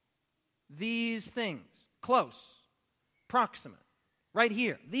 close, proximate, right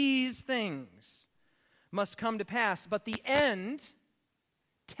here, these things must come to pass. But the end,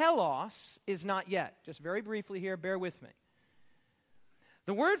 telos, is not yet. Just very briefly here, bear with me.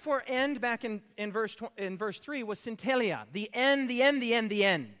 The word for end back in verse 3 was syntelia, the end, the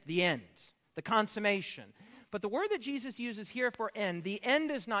consummation. But the word that Jesus uses here for end, the end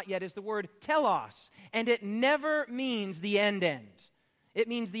is not yet, is the word telos, and it never means the end. It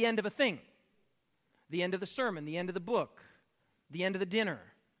means the end of a thing, the end of the sermon, the end of the book, the end of the dinner.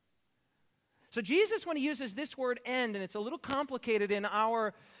 So Jesus, when he uses this word end, and it's a little complicated in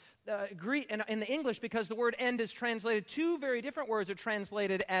our Greek and in the English because the word end is translated, two very different words are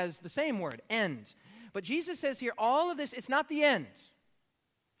translated as the same word, end. But Jesus says here, all of this, it's not the end.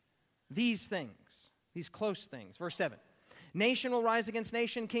 These things, these close things. Verse 7. Nation will rise against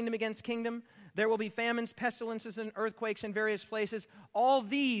nation, kingdom against kingdom. There will be famines, pestilences, and earthquakes in various places. All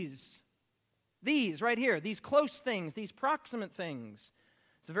these right here, these close things, these proximate things.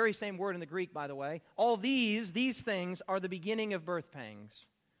 It's the very same word in the Greek, by the way. All these things are the beginning of birth pangs.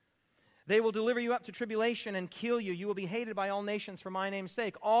 They will deliver you up to tribulation and kill you. You will be hated by all nations for my name's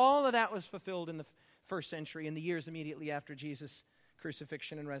sake. All of that was fulfilled in the first century, in the years immediately after Jesus'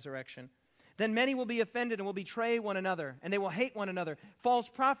 crucifixion and resurrection. Then many will be offended and will betray one another, and they will hate one another. False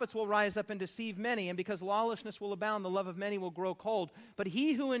prophets will rise up and deceive many, and because lawlessness will abound, the love of many will grow cold. But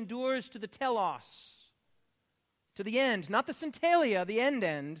he who endures to the telos, to the end, not the centralia, the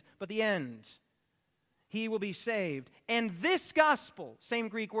end, but the end. He will be saved. And this gospel, same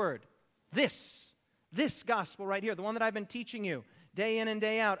Greek word, this gospel right here, the one that I've been teaching you day in and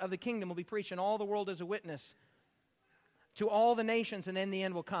day out of the kingdom, will be preached in all the world as a witness to all the nations, and then the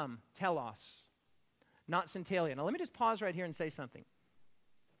end will come. Telos, not centralia. Now let me just pause right here and say something.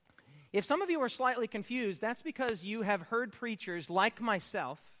 If some of you are slightly confused, that's because you have heard preachers like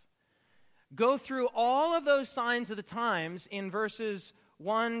myself go through all of those signs of the times in verses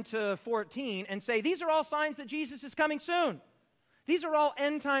 1 to 14 and say, these are all signs that Jesus is coming soon. These are all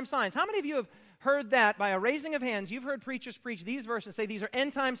end-time signs. How many of you have heard that by a raising of hands? You've heard preachers preach these verses and say these are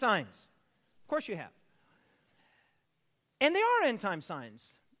end-time signs. Of course you have. And they are end-time signs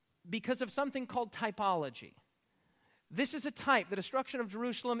because of something called typology. This is a type. The destruction of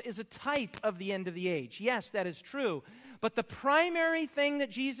Jerusalem is a type of the end of the age. Yes, that is true. But the primary thing that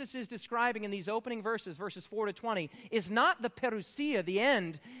Jesus is describing in these opening verses, verses 4 to 20, is not the parousia, the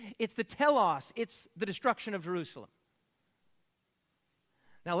end. It's the telos. It's the destruction of Jerusalem.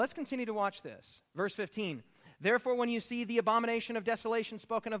 Now let's continue to watch this. Verse 15. Therefore, when you see the abomination of desolation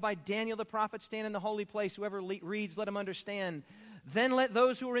spoken of by Daniel the prophet stand in the holy place, whoever reads, let him understand. Then let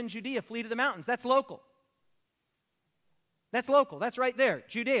those who are in Judea flee to the mountains. That's local. That's local. That's right there.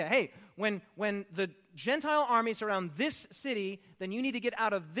 Judea. Hey, when the Gentile armies are around this city, then you need to get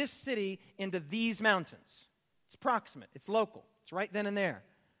out of this city into these mountains. It's proximate. It's local. It's right then and there.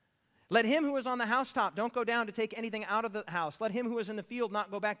 Let him who is on the housetop don't go down to take anything out of the house. Let him who is in the field not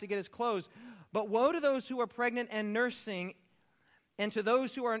go back to get his clothes. But woe to those who are pregnant and nursing, and to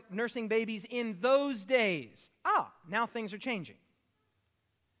those who are nursing babies in those days. Now things are changing.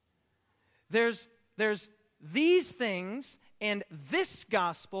 There's these things and this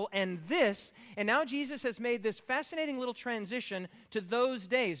gospel and this, and now Jesus has made this fascinating little transition to those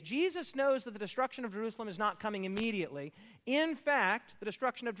days. Jesus knows that the destruction of Jerusalem is not coming immediately. In fact, the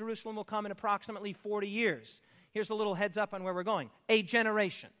destruction of Jerusalem will come in approximately 40 years. Here's a little heads up on where we're going. A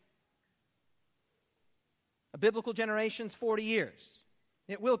generation. A biblical generation's 40 years.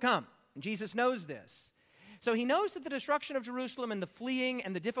 It will come. And Jesus knows this. So he knows that the destruction of Jerusalem and the fleeing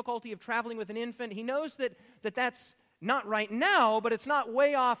and the difficulty of traveling with an infant, he knows that that's not right now, but it's not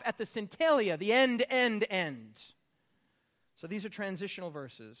way off at the centralia, the end. So these are transitional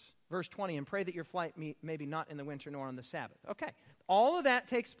verses. Verse 20, and pray that your flight may be not in the winter nor on the Sabbath. Okay, all of that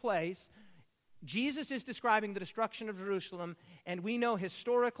takes place. Jesus is describing the destruction of Jerusalem, and we know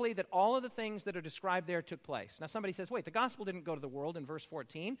historically that all of the things that are described there took place. Now somebody says, wait, the gospel didn't go to the world in verse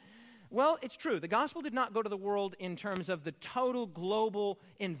 14. Well, it's true. The gospel did not go to the world in terms of the total global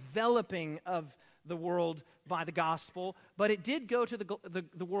enveloping of the world by the gospel, but it did go to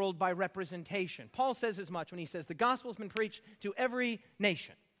the world by representation. Paul says as much when he says the gospel has been preached to every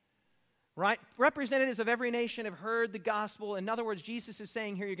nation. Right? Representatives of every nation have heard the gospel. In other words, Jesus is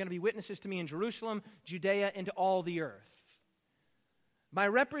saying here, you're going to be witnesses to me in Jerusalem, Judea, and to all the earth. By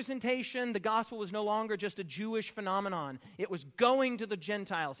representation, the gospel was no longer just a Jewish phenomenon. It was going to the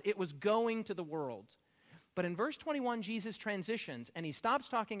Gentiles. It was going to the world. But in verse 21, Jesus transitions, and he stops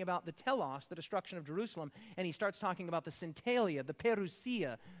talking about the telos, the destruction of Jerusalem, and he starts talking about the centralia, the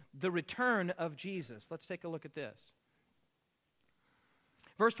parousia, the return of Jesus. Let's take a look at this.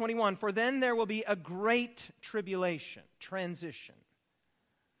 Verse 21, for then there will be a great tribulation, transition,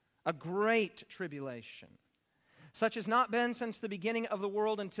 a great tribulation, such has not been since the beginning of the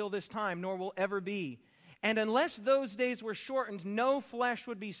world until this time, nor will ever be. And unless those days were shortened, no flesh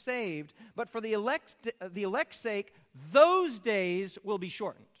would be saved, but for the elect's sake, those days will be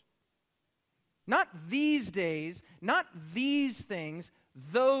shortened. Not these days, not these things,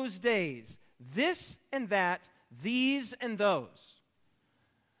 those days. This and that, these and those.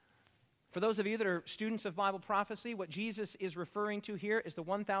 For those of you that are students of Bible prophecy, what Jesus is referring to here is the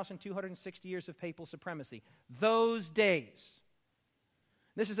 1,260 years of papal supremacy. Those days.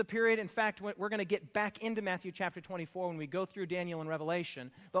 This is a period, in fact, we're going to get back into Matthew chapter 24 when we go through Daniel and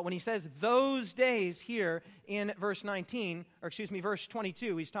Revelation. But when he says those days here in verse 22,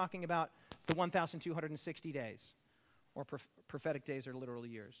 he's talking about the 1,260 days, or prophetic days or literal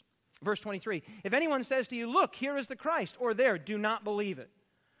years. Verse 23, if anyone says to you, look, here is the Christ, or there, do not believe it.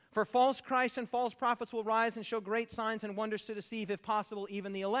 For false Christs and false prophets will rise and show great signs and wonders to deceive, if possible,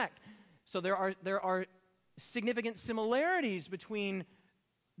 even the elect. So there are significant similarities between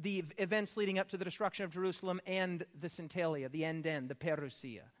the events leading up to the destruction of Jerusalem and the centralia, the end, the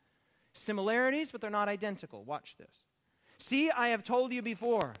parousia. Similarities, but they're not identical. Watch this. See, I have told you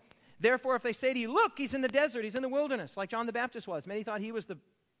before. Therefore, if they say to you, look, he's in the desert, he's in the wilderness, like John the Baptist was. Many thought he was the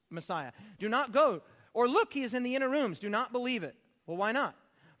Messiah. Do not go. Or look, he is in the inner rooms. Do not believe it. Well, why not?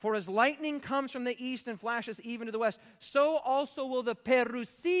 For as lightning comes from the east and flashes even to the west, so also will the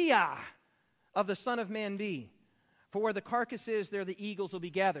parousia of the Son of Man be. For where the carcass is, there the eagles will be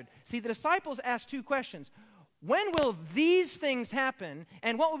gathered. See, the disciples asked two questions. When will these things happen,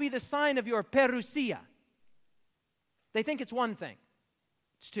 and what will be the sign of your parousia? They think it's one thing.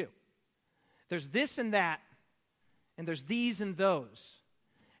 It's two. There's this and that, and there's these and those.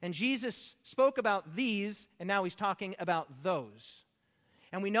 And Jesus spoke about these, and now he's talking about those.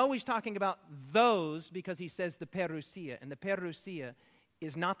 And we know he's talking about those because he says the parousia. And the parousia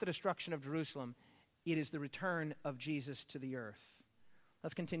is not the destruction of Jerusalem. It is the return of Jesus to the earth.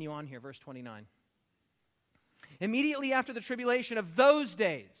 Let's continue on here, verse 29. Immediately after the tribulation of those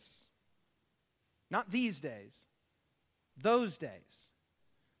days, not these days, those days,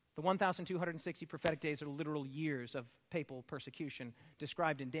 the 1,260 prophetic days are literal years of papal persecution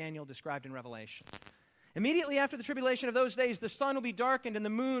described in Daniel, described in Revelation. Immediately after the tribulation of those days, the sun will be darkened and the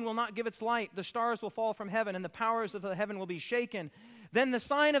moon will not give its light. The stars will fall from heaven and the powers of the heaven will be shaken. Then the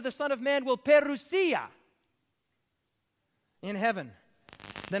sign of the Son of Man will parousia in heaven.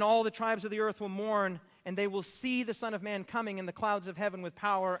 Then all the tribes of the earth will mourn, and they will see the Son of Man coming in the clouds of heaven with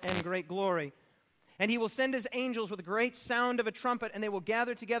power and great glory. And he will send his angels with a great sound of a trumpet, and they will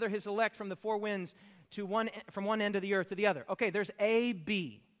gather together his elect from the four winds from one end of the earth to the other. Okay, there's A,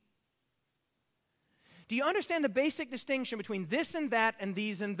 B. Do you understand the basic distinction between this and that and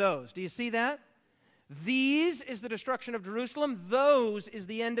these and those? Do you see that? These is the destruction of Jerusalem. Those is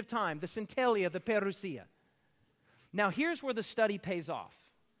the end of time, the centelia, the parousia. Now here's where the study pays off.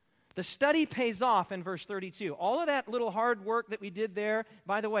 The study pays off in verse 32. All of that little hard work that we did there,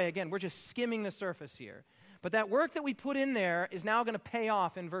 by the way, again, we're just skimming the surface here. But that work that we put in there is now going to pay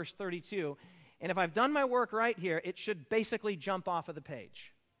off in verse 32. And if I've done my work right here, it should basically jump off of the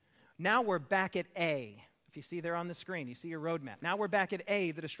page. Now we're back at A. If you see there on the screen, you see your roadmap. Now we're back at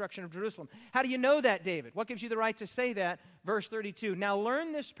A, the destruction of Jerusalem. How do you know that, David? What gives you the right to say that? Verse 32. Now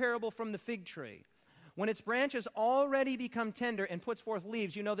learn this parable from the fig tree. When its branches already become tender and puts forth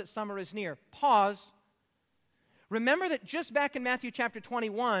leaves, you know that summer is near. Pause. Remember that just back in Matthew chapter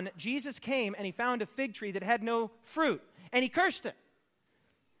 21, Jesus came and he found a fig tree that had no fruit, and he cursed it.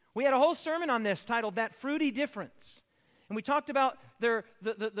 We had a whole sermon on this titled That Fruity Difference. And we talked about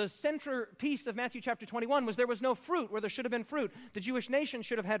the centerpiece of Matthew chapter 21 was there was no fruit where there should have been fruit. The Jewish nation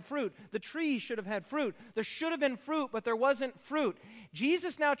should have had fruit. The trees should have had fruit. There should have been fruit, but there wasn't fruit.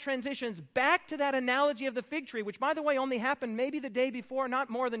 Jesus now transitions back to that analogy of the fig tree, which, by the way, only happened maybe the day before, not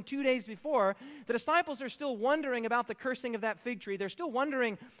more than 2 days before. The disciples are still wondering about the cursing of that fig tree. They're still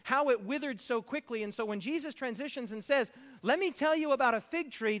wondering how it withered so quickly. And so when Jesus transitions and says, let me tell you about a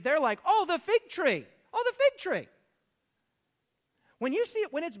fig tree, they're like, oh, the fig tree. Oh, the fig tree. When you see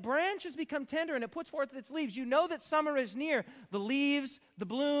it, when its branches become tender and it puts forth its leaves, you know that summer is near. The leaves, the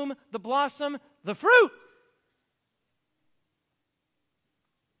bloom, the blossom, the fruit.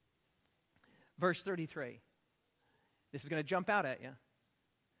 Verse 33. This is going to jump out at you.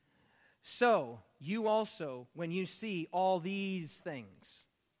 So, you also, when you see all these things,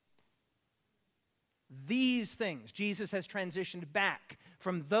 Jesus has transitioned back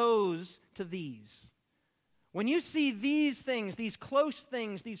from those to these. When you see these things, these close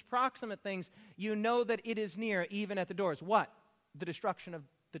things, these proximate things, you know that it is near, even at the doors. What? The destruction of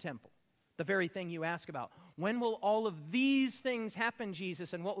the temple. The very thing you ask about. When will all of these things happen,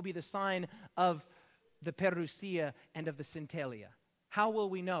 Jesus, and what will be the sign of the parousia and of the centelia? How will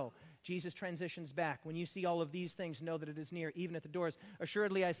we know? Jesus transitions back. When you see all of these things, know that it is near, even at the doors.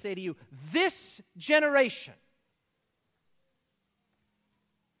 Assuredly, I say to you, this generation,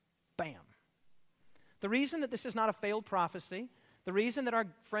 bam. The reason that this is not a failed prophecy, the reason that our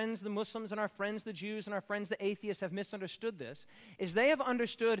friends the Muslims and our friends the Jews and our friends the atheists have misunderstood this, is they have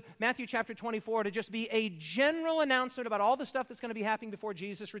understood Matthew chapter 24 to just be a general announcement about all the stuff that's going to be happening before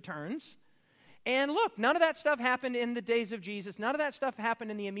Jesus returns. And look, none of that stuff happened in the days of Jesus. None of that stuff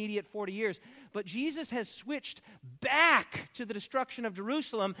happened in the immediate 40 years. But Jesus has switched back to the destruction of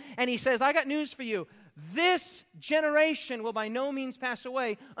Jerusalem, and he says, I got news for you. This generation will by no means pass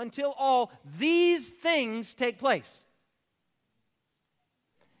away until all these things take place.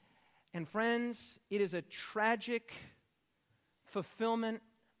 And friends, it is a tragic fulfillment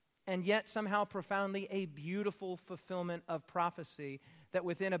and yet somehow profoundly a beautiful fulfillment of prophecy that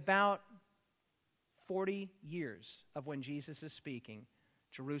within about 40 years of when Jesus is speaking,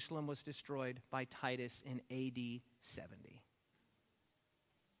 Jerusalem was destroyed by Titus in AD 70.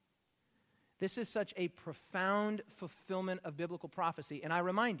 This is such a profound fulfillment of biblical prophecy. And I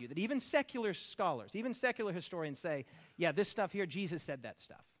remind you that even secular scholars, even secular historians say, yeah, this stuff here, Jesus said that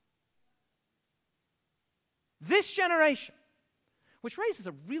stuff. This generation Which raises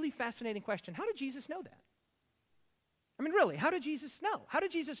a really fascinating question. How did Jesus know that? I mean, really, how did Jesus know? How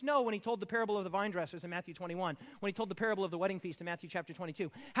did Jesus know when he told the parable of the vine dressers in Matthew 21, when he told the parable of the wedding feast in Matthew chapter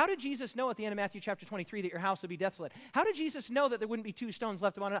 22? How did Jesus know at the end of Matthew chapter 23 that your house would be desolate? How did Jesus know that there wouldn't be two stones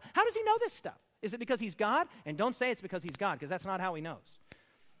left upon another? How does he know this stuff? Is it because he's God? And don't say it's because he's God, because that's not how he knows.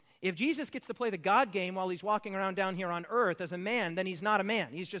 If Jesus gets to play the God game while he's walking around down here on earth as a man, then he's not a man.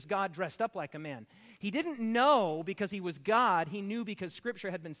 He's just God dressed up like a man. He didn't know because he was God. He knew because Scripture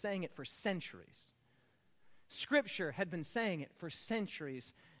had been saying it for centuries. Scripture had been saying it for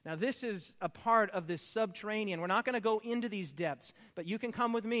centuries. Now, this is a part of this subterranean. We're not going to go into these depths, but you can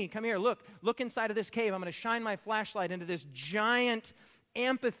come with me. Come here. Look inside of this cave. I'm going to shine my flashlight into this giant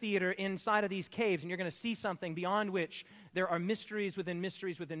amphitheater inside of these caves, and you're going to see something beyond which there are mysteries within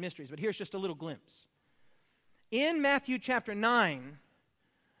mysteries within mysteries. But here's just a little glimpse. In Matthew chapter 9,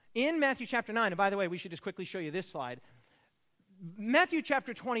 and by the way, we should just quickly show you this slide. Matthew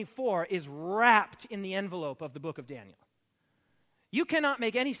chapter 24 is wrapped in the envelope of the book of Daniel. You cannot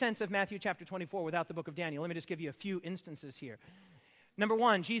make any sense of Matthew chapter 24 without the book of Daniel. Let me just give you a few instances here. Number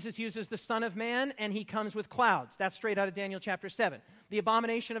one, Jesus uses the Son of Man, and he comes with clouds. That's straight out of Daniel chapter 7. The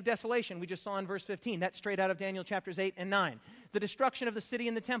abomination of desolation, we just saw in verse 15. That's straight out of Daniel chapters 8 and 9. The destruction of the city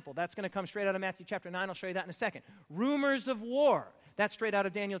and the temple, that's going to come straight out of Matthew chapter 9. I'll show you that in a second. Rumors of war, that's straight out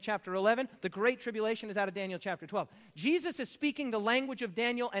of Daniel chapter 11. The Great Tribulation is out of Daniel chapter 12. Jesus is speaking the language of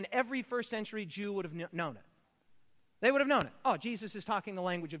Daniel, and every first century Jew would have known it. They would have known it. Oh, Jesus is talking the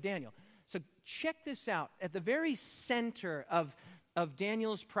language of Daniel. So check this out. At the very center of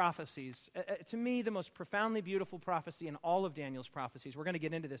Daniel's prophecies, to me, the most profoundly beautiful prophecy in all of Daniel's prophecies. We're going to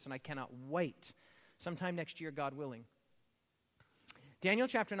get into this, and I cannot wait. Sometime next year, God willing. Daniel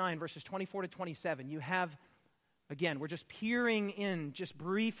chapter 9, verses 24 to 27, you have, again, we're just peering in just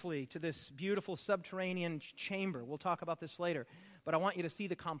briefly to this beautiful subterranean chamber. We'll talk about this later, but I want you to see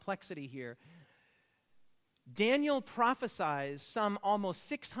the complexity here. Daniel prophesies some almost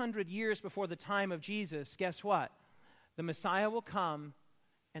 600 years before the time of Jesus. Guess what? The Messiah will come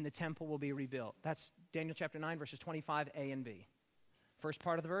and the temple will be rebuilt. That's Daniel chapter 9, verses 25a and b. First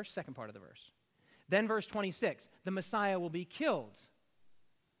part of the verse, second part of the verse. Then verse 26, the Messiah will be killed,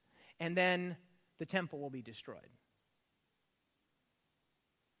 and then the temple will be destroyed.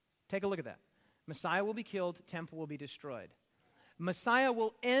 Take a look at that. Messiah will be killed, temple will be destroyed. Messiah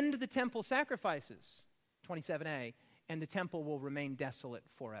will end the temple sacrifices, 27a, and the temple will remain desolate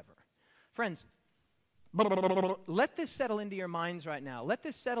forever. Friends, let this settle into your minds right now. Let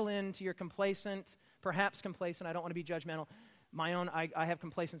this settle into your perhaps complacent, I don't want to be judgmental. I have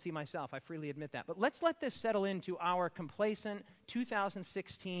complacency myself, I freely admit that. But let's let this settle into our complacent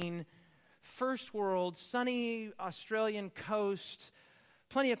 2016 first world, sunny Australian coast,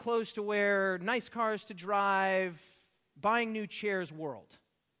 plenty of clothes to wear, nice cars to drive, buying new chairs world.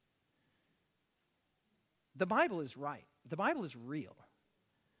 The Bible is right. The Bible is real.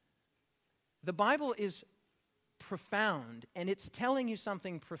 The Bible is profound, and it's telling you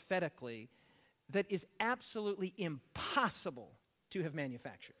something prophetically that is absolutely impossible to have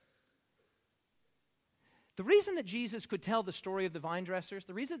manufactured. The reason that Jesus could tell the story of the vine dressers,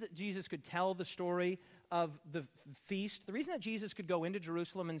 the reason that Jesus could tell the story of the feast, the reason that Jesus could go into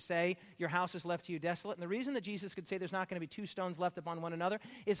Jerusalem and say, your house is left to you desolate, and the reason that Jesus could say there's not going to be two stones left upon one another,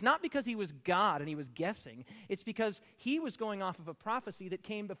 is not because he was God and he was guessing. It's because he was going off of a prophecy that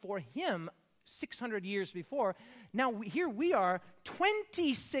came before him 600 years before. Now, here we are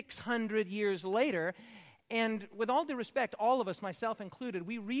 2,600 years later, and with all due respect, all of us, myself included,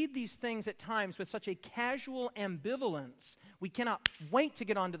 we read these things at times with such a casual ambivalence. We cannot wait to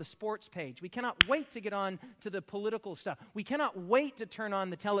get onto the sports page. We cannot wait to get on to the political stuff. We cannot wait to turn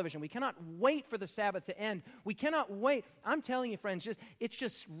on the television. We cannot wait for the Sabbath to end. We cannot wait. I'm telling you, friends, it's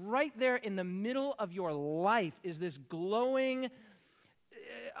just right there in the middle of your life is this glowing,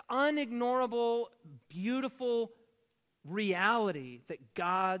 unignorable, beautiful reality that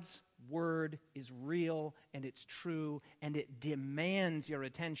God's Word is real and it's true and it demands your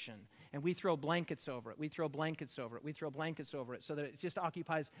attention. And we throw blankets over it. We throw blankets over it. We throw blankets over it so that it just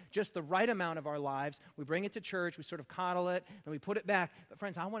occupies just the right amount of our lives. We bring it to church. We sort of coddle it and we put it back. But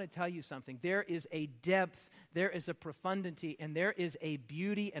friends, I want to tell you something. There is a depth, there is a profundity, and there is a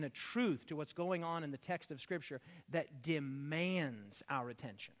beauty and a truth to what's going on in the text of Scripture that demands our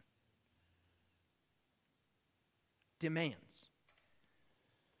attention. Demands.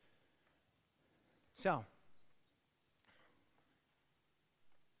 So,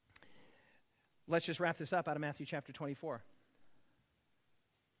 let's just wrap this up out of Matthew chapter 24.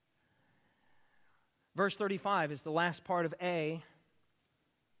 Verse 35 is the last part of A.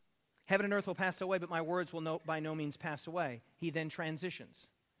 Heaven and earth will pass away, but my words will by no means pass away. He then transitions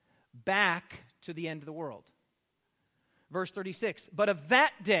back to the end of the world. Verse 36, but of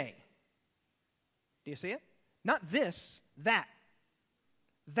that day, do you see it? Not this, that.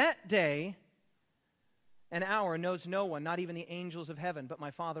 That day and hour knows no one, not even the angels of heaven, but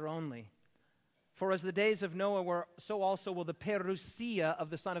my Father only. For as the days of Noah were, so also will the parousia of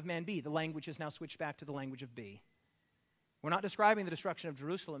the Son of Man be. The language is now switched back to the language of be. We're not describing the destruction of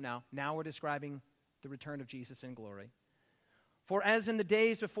Jerusalem now. Now we're describing the return of Jesus in glory. For as in the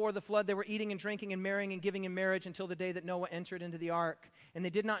days before the flood, they were eating and drinking and marrying and giving in marriage until the day that Noah entered into the ark. And they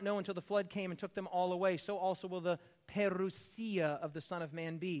did not know until the flood came and took them all away. So also will the parousia of the Son of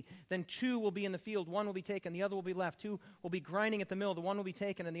Man be. Then two will be in the field, one will be taken, the other will be left. Two will be grinding at the mill, the one will be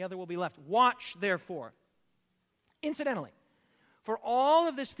taken and the other will be left. Watch, therefore. Incidentally, for all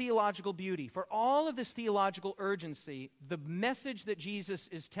of this theological beauty, for all of this theological urgency, the message that Jesus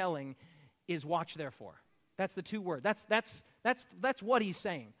is telling is watch, therefore. That's the two words. That's what he's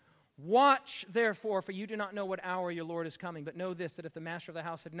saying. Watch, therefore, for you do not know what hour your Lord is coming. But know this, that if the master of the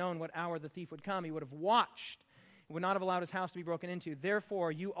house had known what hour the thief would come, he would have watched and would not have allowed his house to be broken into.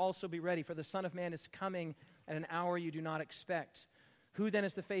 Therefore, you also be ready, for the Son of Man is coming at an hour you do not expect. Who then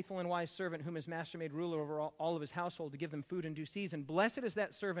is the faithful and wise servant whom his master made ruler over all of his household to give them food in due season? Blessed is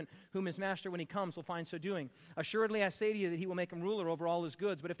that servant whom his master, when he comes, will find so doing. Assuredly, I say to you that he will make him ruler over all his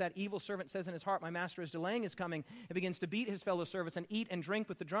goods. But if that evil servant says in his heart, my master is delaying his coming, and begins to beat his fellow servants and eat and drink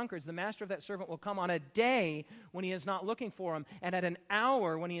with the drunkards, the master of that servant will come on a day when he is not looking for him, and at an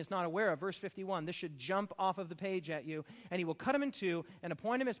hour when he is not aware of. Verse 51, this should jump off of the page at you. And he will cut him in two and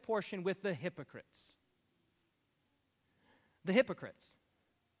appoint him his portion with the hypocrites. The hypocrites.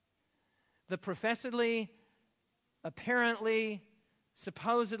 The professedly, apparently,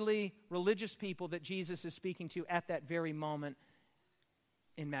 supposedly religious people that Jesus is speaking to at that very moment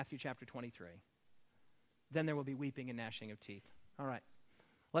in Matthew chapter 23. Then there will be weeping and gnashing of teeth. All right,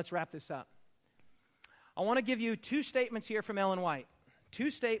 let's wrap this up. I want to give you two statements here from Ellen White.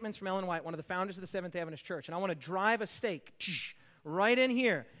 Two statements from Ellen White, one of the founders of the Seventh-day Adventist Church. And I want to drive a stake right in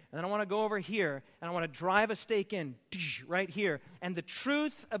here. And then I want to go over here, and I want to drive a stake in right here. And the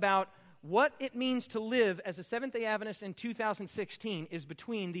truth about what it means to live as a Seventh-day Adventist in 2016 is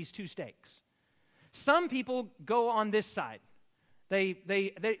between these two stakes. Some people go on this side. They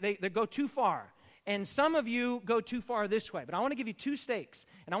go too far. And some of you go too far this way. But I want to give you two stakes,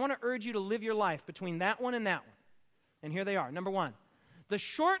 and I want to urge you to live your life between that one and that one. And here they are. Number one, the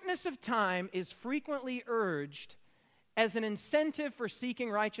shortness of time is frequently urged as an incentive for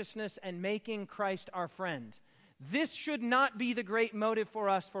seeking righteousness and making Christ our friend. This should not be the great motive for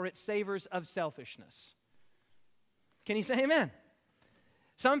us, for it savors of selfishness. Can you say amen?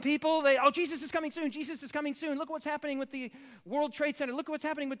 Some people, Jesus is coming soon, Jesus is coming soon. Look what's happening with the World Trade Center. Look what's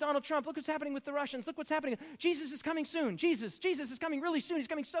happening with Donald Trump. Look what's happening with the Russians. Look what's happening. Jesus is coming soon. Jesus is coming really soon. He's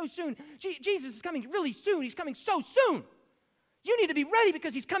coming so soon. Jesus is coming really soon. He's coming so soon. You need to be ready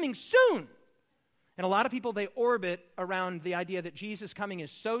because he's coming soon. And a lot of people, they orbit around the idea that Jesus coming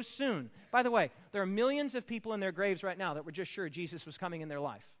is so soon. By the way, there are millions of people in their graves right now that were just sure Jesus was coming in their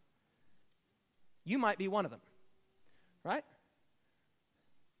life. You might be one of them, right?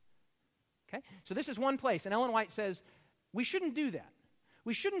 Okay, so this is one place. And Ellen White says, we shouldn't do that.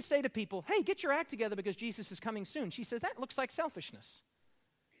 We shouldn't say to people, hey, get your act together because Jesus is coming soon. She says, that looks like selfishness.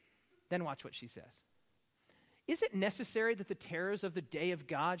 Then watch what she says. Is it necessary that the terrors of the day of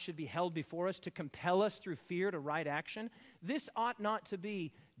God should be held before us to compel us through fear to right action? This ought not to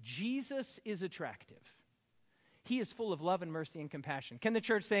be. Jesus is attractive. He is full of love and mercy and compassion. Can the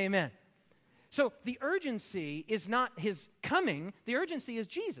church say amen? So the urgency is not his coming. The urgency is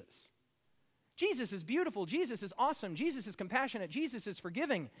Jesus. Jesus is beautiful. Jesus is awesome. Jesus is compassionate. Jesus is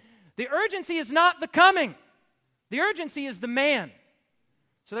forgiving. The urgency is not the coming. The urgency is the man.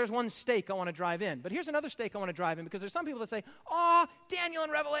 So there's one stake I want to drive in. But here's another stake I want to drive in, because there's some people that say, Daniel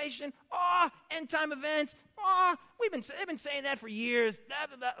and Revelation, end time events, they've been saying that for years. Blah,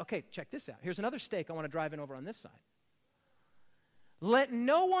 blah, blah. Okay, check this out. Here's another stake I want to drive in over on this side. Let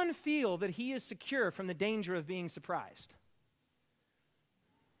no one feel that he is secure from the danger of being surprised.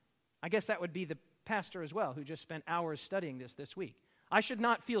 I guess that would be the pastor as well, who just spent hours studying this week. I should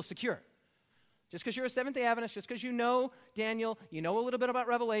not feel secure. Just because you're a Seventh-day Adventist, just because you know Daniel, you know a little bit about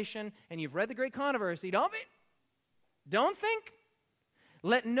Revelation, and you've read the Great Controversy, don't think.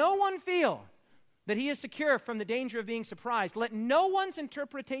 Let no one feel that he is secure from the danger of being surprised. Let no one's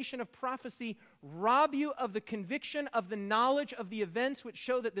interpretation of prophecy rob you of the conviction of the knowledge of the events which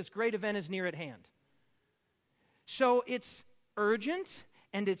show that this great event is near at hand. So it's urgent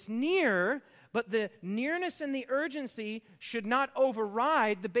and it's near, but the nearness and the urgency should not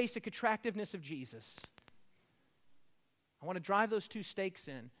override the basic attractiveness of Jesus. I want to drive those two stakes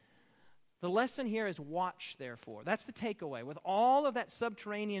in. The lesson here is watch, therefore. That's the takeaway. With all of that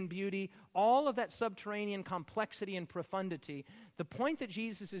subterranean beauty, all of that subterranean complexity and profundity, the point that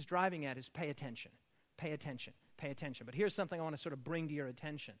Jesus is driving at is pay attention. Pay attention. Pay attention. But here's something I want to sort of bring to your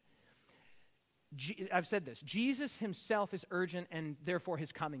attention. I've said this. Jesus himself is urgent, and therefore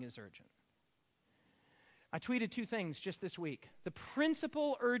his coming is urgent. I tweeted two things just this week. The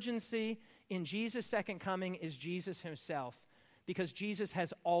principal urgency in Jesus' second coming is Jesus himself, because Jesus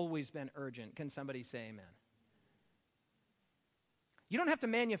has always been urgent. Can somebody say amen? You don't have to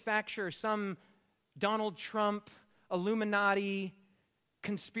manufacture some Donald Trump, Illuminati,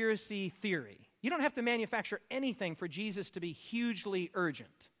 conspiracy theory. You don't have to manufacture anything for Jesus to be hugely urgent.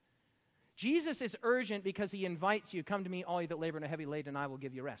 Jesus is urgent because he invites you, come to me, all you that labor and are heavy laden, and I will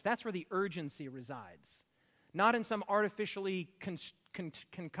give you rest. That's where the urgency resides. Not in some artificially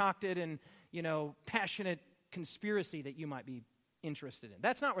concocted and, passionate conspiracy that you might be interested in.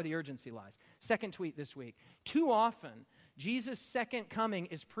 That's not where the urgency lies. Second tweet this week. Too often, Jesus' second coming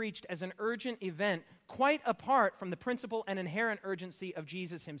is preached as an urgent event quite apart from the principal and inherent urgency of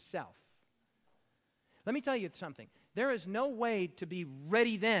Jesus himself. Let me tell you something. There is no way to be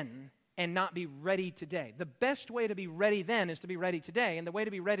ready then and not be ready today. The best way to be ready then is to be ready today, and the way to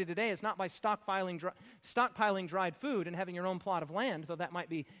be ready today is not by stockpiling dried food and having your own plot of land, though that might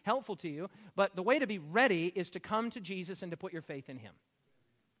be helpful to you, but the way to be ready is to come to Jesus and to put your faith in him.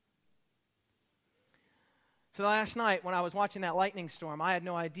 So last night when I was watching that lightning storm, I had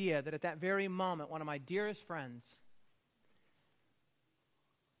no idea that at that very moment, one of my dearest friends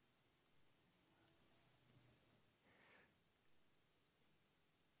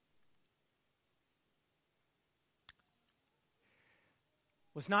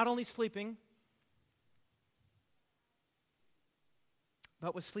was not only sleeping,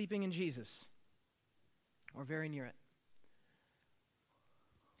 but was sleeping in Jesus, or very near it.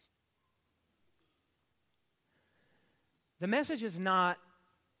 The message is not,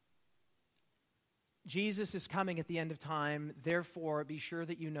 Jesus is coming at the end of time, therefore be sure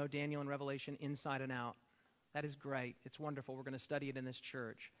that you know Daniel and Revelation inside and out. That is great. It's wonderful. We're going to study it in this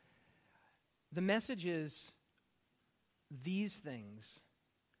church. The message is these things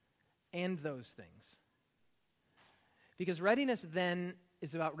and those things. Because readiness then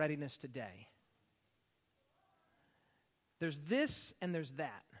is about readiness today. There's this and there's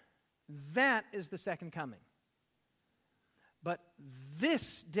that. That is the second coming. But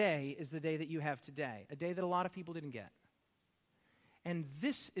this day is the day that you have today, a day that a lot of people didn't get. And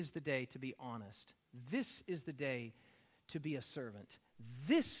this is the day to be honest. This is the day to be a servant.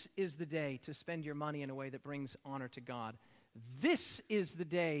 This is the day to spend your money in a way that brings honor to God. This is the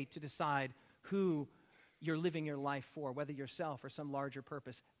day to decide who you're living your life for, whether yourself or some larger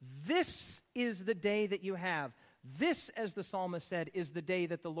purpose. This is the day that you have. This, as the psalmist said, is the day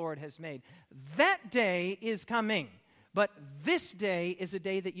that the Lord has made. That day is coming, but this day is a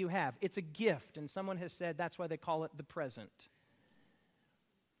day that you have. It's a gift, and someone has said that's why they call it the present.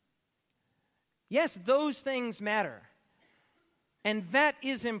 Yes, those things matter, and that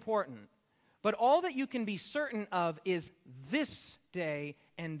is important. But all that you can be certain of is this day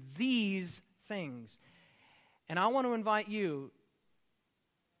and these things. And I want to invite you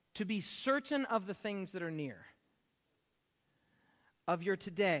to be certain of the things that are near, of your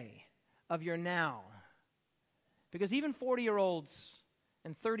today, of your now. Because even 40-year-olds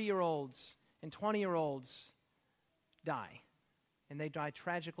and 30-year-olds and 20-year-olds die. And they die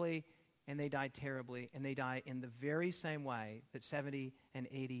tragically, and they die terribly, and they die in the very same way that 70 and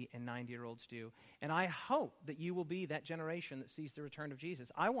 80 and 90-year-olds do. And I hope that you will be that generation that sees the return of Jesus.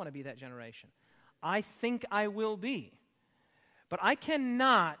 I want to be that generation. I think I will be. But I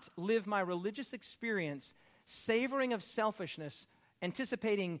cannot live my religious experience savoring of selfishness,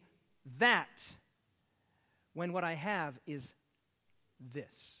 anticipating that, when what I have is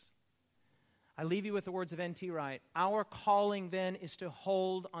this. I leave you with the words of N.T. Wright. Our calling then is to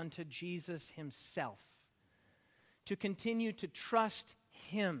hold onto Jesus himself, to continue to trust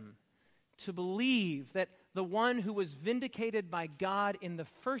him, to believe that the one who was vindicated by God in the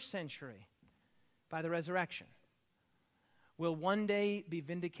first century by the resurrection will one day be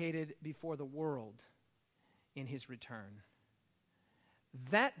vindicated before the world in his return.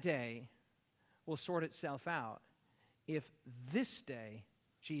 That day will sort itself out if this day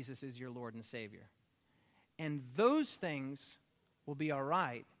Jesus is your Lord and Savior. And those things will be all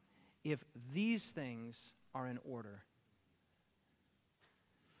right if these things are in order.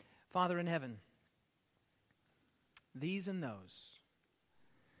 Father in heaven, these and those,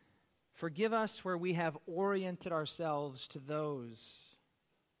 Forgive us where we have oriented ourselves to those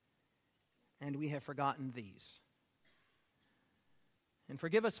and we have forgotten these. And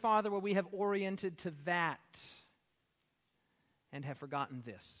forgive us, Father, where we have oriented to that and have forgotten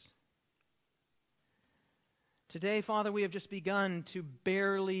this. Today, Father, we have just begun to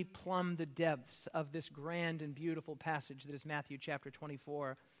barely plumb the depths of this grand and beautiful passage that is Matthew chapter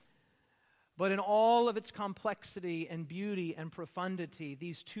 24. But in all of its complexity and beauty and profundity,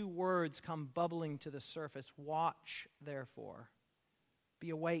 these two words come bubbling to the surface. Watch, therefore.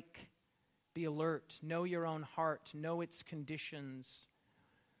 Be awake. Be alert. Know your own heart. Know its conditions.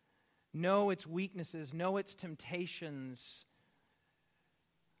 Know its weaknesses. Know its temptations.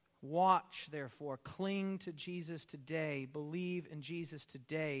 Watch, therefore. Cling to Jesus today. Believe in Jesus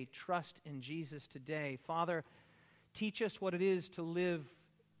today. Trust in Jesus today. Father, teach us what it is to live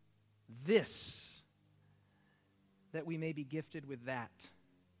this, that we may be gifted with that.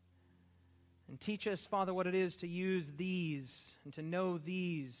 And teach us, Father, what it is to use these and to know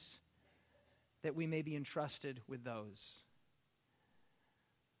these, that we may be entrusted with those.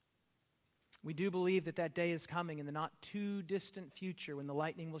 We do believe that that day is coming in the not too distant future when the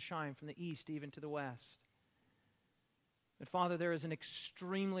lightning will shine from the east even to the west. But Father, there is an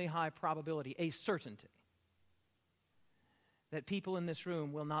extremely high probability, a certainty, that people in this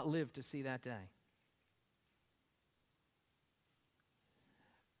room will not live to see that day.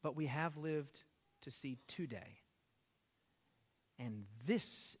 But we have lived to see today. And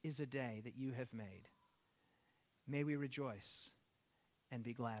this is a day that you have made. May we rejoice and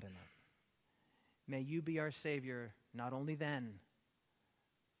be glad in it. May you be our Savior, not only then,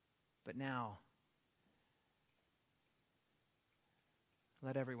 but now.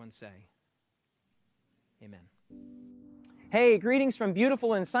 Let everyone say, amen. Hey, greetings from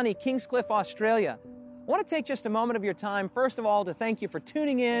beautiful and sunny Kingscliff, Australia. I want to take just a moment of your time, first of all, to thank you for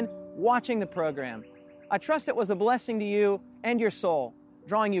tuning in, watching the program. I trust it was a blessing to you and your soul,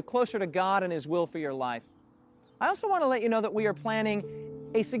 drawing you closer to God and His will for your life. I also want to let you know that we are planning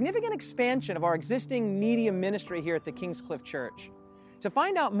a significant expansion of our existing media ministry here at the Kingscliff Church. To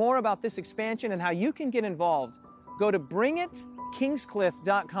find out more about this expansion and how you can get involved, go to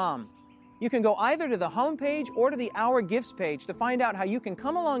bringitkingscliff.com. You can go either to the homepage or to the Our Gifts page to find out how you can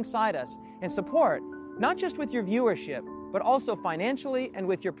come alongside us and support, not just with your viewership, but also financially and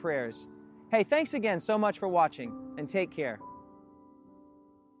with your prayers. Hey, thanks again so much for watching, and take care.